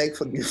Easter egg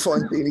for you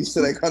Fontaine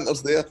Easter egg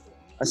hunters there.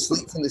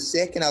 Asleep from the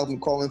second album,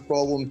 Common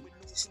Problem,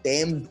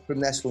 stemmed from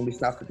this when we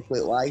started to play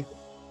it live.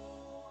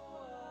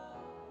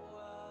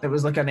 It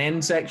was like an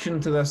end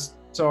section to this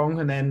song,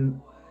 and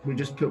then we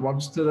just put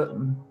words to it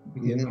and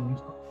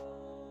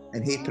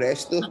And hey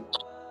presto.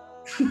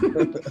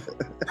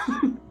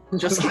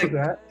 Just like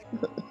that.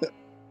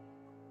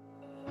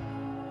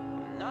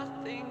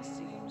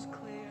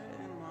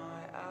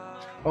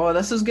 Oh,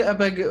 this has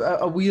got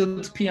a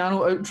weird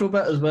piano outro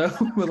bit as well,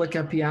 with like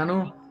a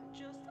piano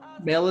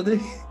melody.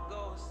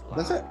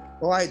 Does it?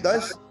 Oh, it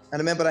does. I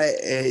remember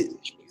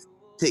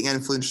taking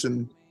influence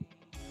from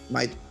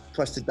my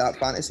Twisted Dark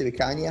Fantasy with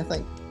Kanye, I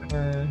think.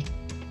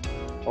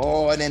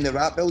 And then the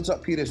rap builds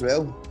up here as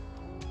well.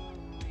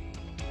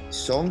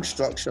 Song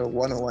structure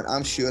 101.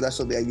 I'm sure this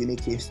will be a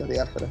unique case study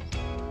after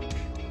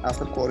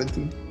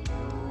quarantine.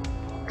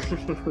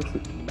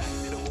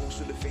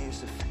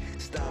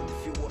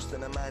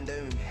 A man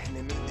down in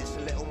the mood that's a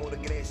little more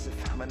aggressive.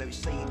 I'm an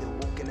outsider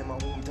walking in my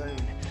hometown.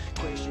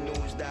 Question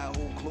knows that I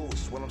hold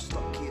close while I'm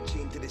stuck here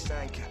chained to this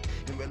anchor.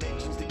 And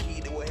religion's the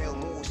key to what hell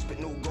most, but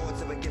no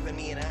God's ever given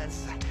me an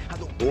answer. I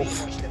don't pray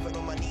much, never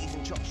on my knees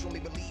in church, only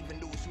believe in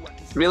those who I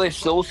can see. Really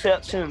soul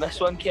searching in this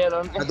one, Keir,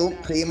 aren't you? I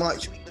don't pray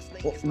much,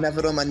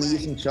 never on my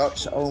knees in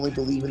church. I only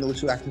believe in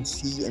those who I can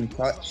see and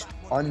touch.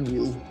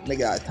 Unreal. Make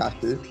that a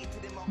tattoo.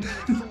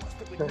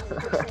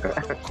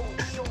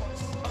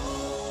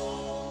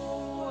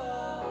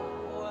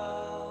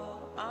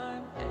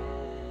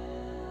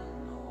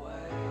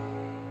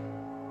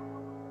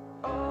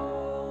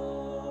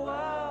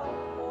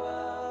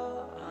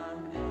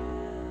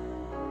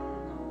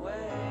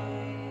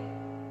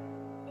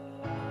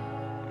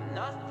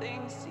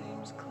 Nothing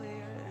seems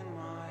clear in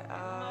my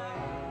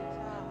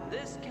eyes.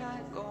 This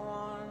can't go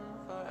on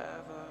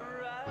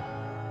forever.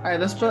 Aye,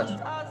 this bit.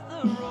 As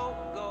the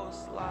rope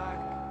goes slack,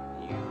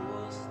 you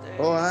will stay.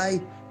 Oh, aye.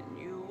 And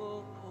you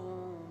will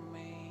pull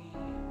me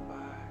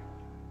back.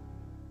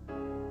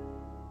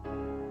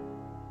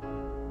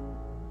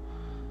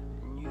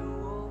 And you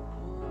will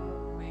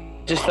pull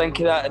me. Just think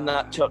of that in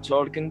that church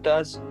organ,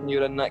 Daz, when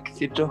you're in that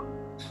cathedral.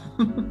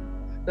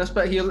 This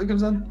bit here that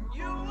comes in.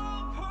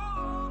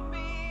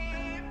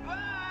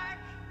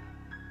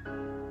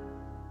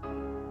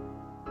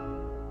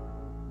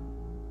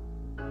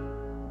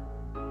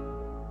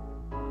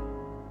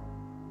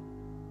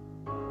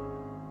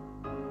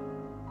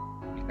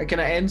 It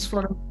kind of ends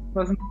for him,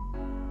 doesn't it?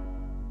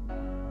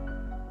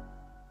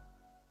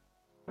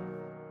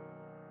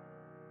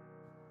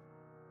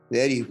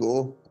 There you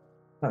go.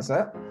 That's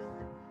it.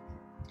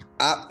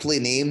 Aptly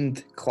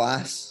named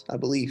Class, I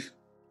believe.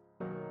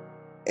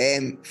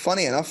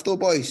 Funny enough though,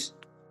 boys,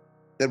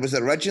 there was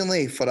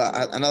originally, for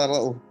another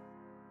little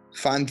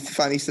fan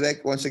Easter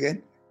egg once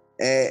again,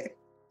 there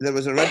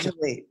was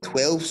originally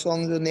 12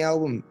 songs on the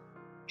album.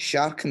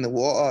 Shark in the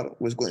Water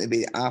was going to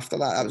be after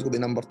that. That was going to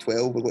be number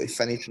 12. We're going to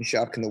finish in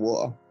Shark in the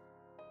Water,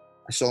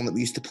 a song that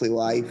we used to play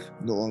live,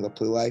 no longer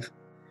play live.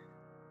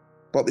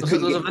 But we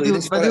couldn't get video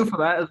for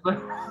that as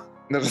well.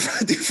 There's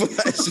a video for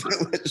that as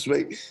well. That's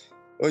right.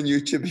 On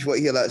YouTube, if you want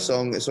to hear that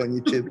song, it's on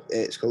YouTube.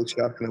 It's called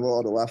Shark in the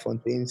Water, the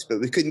LaFontaines.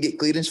 But we couldn't get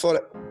clearance for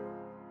it.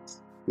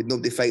 With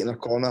nobody fighting our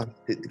corner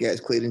to get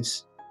its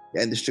clearance.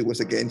 The industry was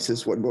against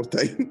us one more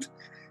time.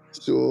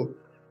 So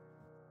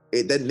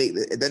it didn't make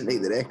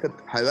the record.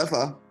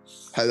 However,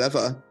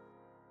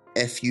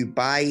 if you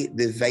buy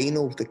the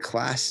vinyl, the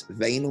Class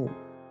vinyl,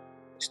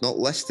 it's not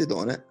listed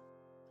on it,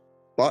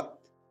 but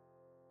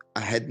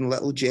a hidden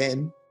little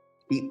gem.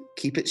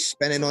 Keep it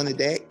spinning on the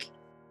deck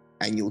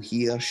and you'll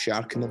hear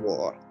Shark in the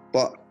Water.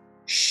 But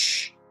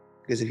shh,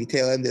 because if you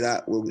tell him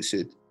that, we'll get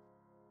sued.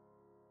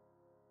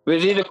 We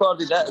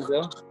re-recorded that as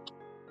well.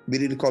 We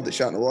re-recorded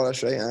Shark in the Water,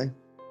 that's right, aye.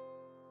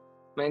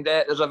 Mind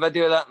that, there's a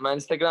video of that on my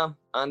Instagram,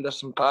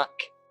 Anderson Pack.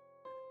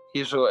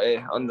 He's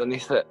wrote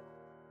underneath it,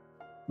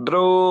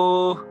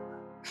 bro.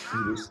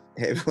 He was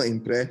heavily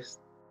impressed.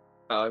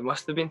 Oh, he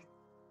must have been.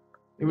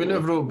 He wouldn't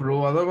have wrote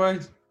bro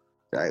otherwise.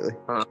 Exactly.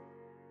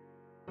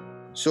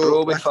 So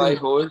bro with 5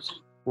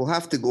 holes. We'll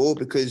have to go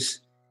because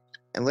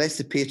unless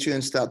the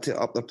Patreons start to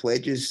up their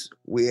pledges,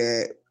 we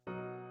can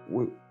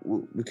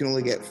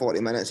only get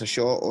 40 minutes a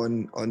shot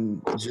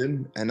on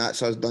Zoom, and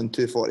that's us done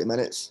 2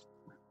 minutes.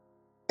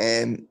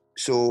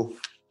 So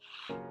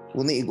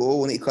we'll need to go.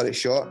 We'll need to cut it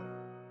short.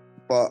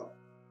 But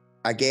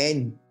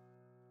again,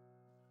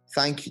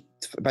 thank you.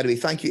 By the way,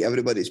 thank you to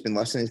everybody that's been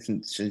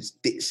listening since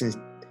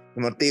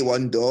from our day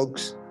one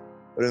dogs.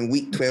 We're in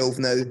week 12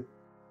 now.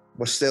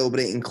 We're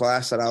celebrating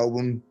Class, our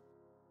album.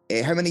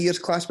 How many years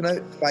Class been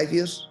out? 5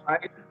 years?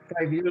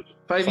 5 years.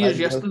 5 years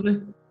yesterday.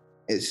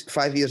 It's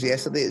 5 years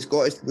yesterday. It's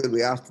got us to where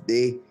we are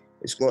today.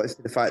 It's got us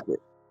to the fact that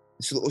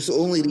it's the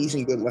only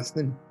reason you're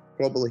listening,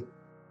 probably,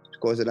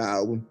 because of that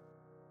album.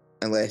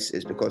 Unless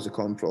it's because of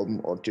Common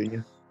Problem or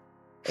Junior.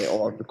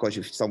 Or because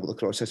you've stumbled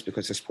across this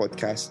because this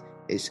podcast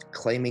is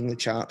climbing the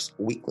charts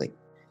weekly.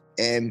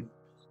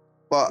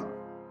 But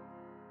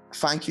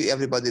thank you to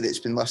everybody that's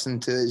been listening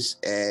to us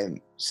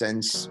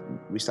since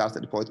we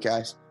started the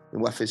podcast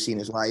and with us,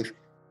 seeing us live.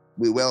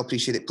 We well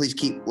appreciate it. Please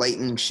keep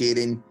liking,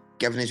 sharing,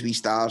 giving us wee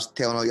stars,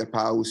 telling all your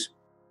pals.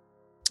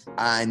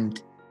 And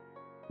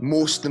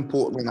most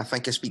importantly, and I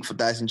think I speak for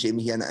Daz and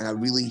Jamie here, and a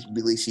really,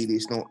 really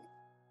serious note,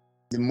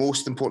 the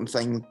most important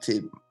thing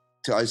to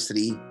us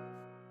three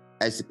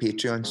is the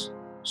Patreons.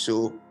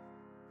 So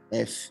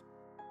if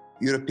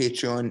you're a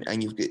Patreon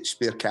and you've got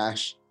spare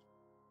cash,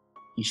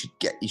 you should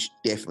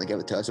definitely give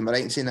it to us. Am I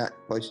right in saying that,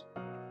 boys?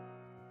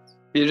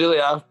 You really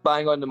are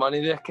bang on the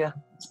money there, Keir.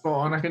 Spot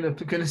on. I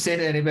couldn't say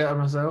it any better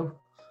myself.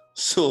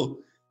 So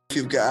if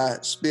you've got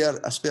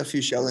a spare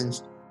few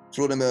shillings,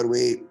 throw them our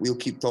way. We'll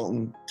keep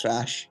talking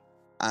trash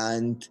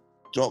and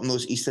dropping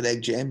those Easter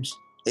egg gems.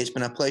 It's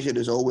been a pleasure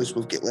as always.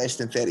 We've got less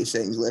than 30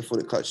 seconds left before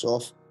it cuts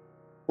off.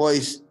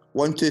 Boys,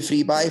 1, 2,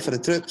 3, bye for the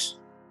troops.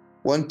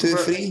 1, 2,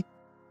 3.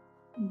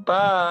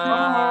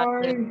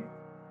 Bye.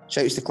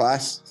 Shouts to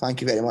Class.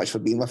 Thank you very much for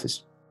being with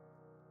us.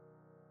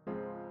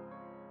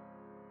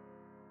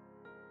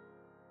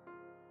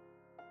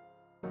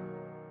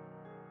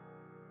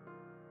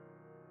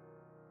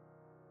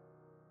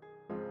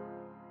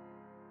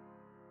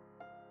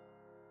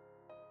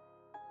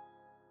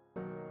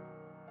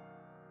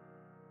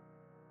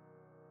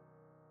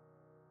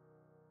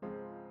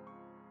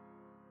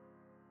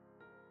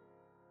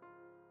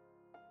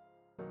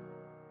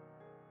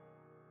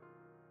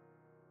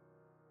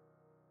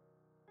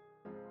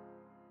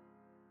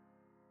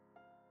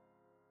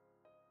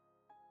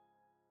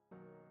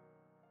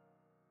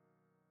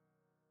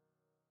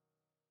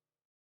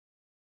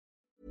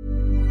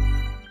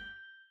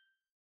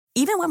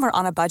 Even when we're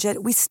on a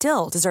budget, we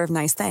still deserve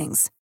nice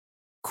things.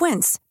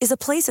 Quince is a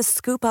place to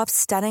scoop up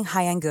stunning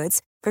high-end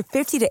goods for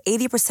 50 to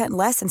 80%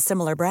 less than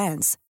similar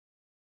brands.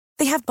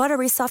 They have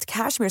buttery soft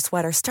cashmere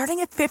sweaters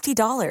starting at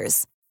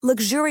 $50,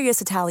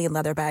 luxurious Italian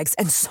leather bags,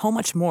 and so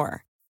much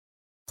more.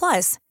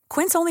 Plus,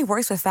 Quince only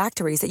works with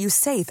factories that use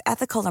safe,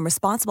 ethical, and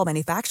responsible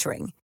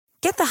manufacturing.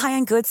 Get the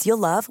high-end goods you'll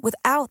love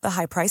without the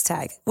high price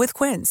tag with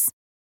Quince.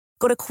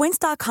 Go to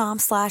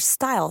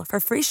quince.com/style for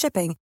free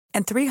shipping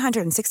and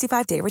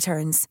 365-day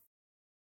returns.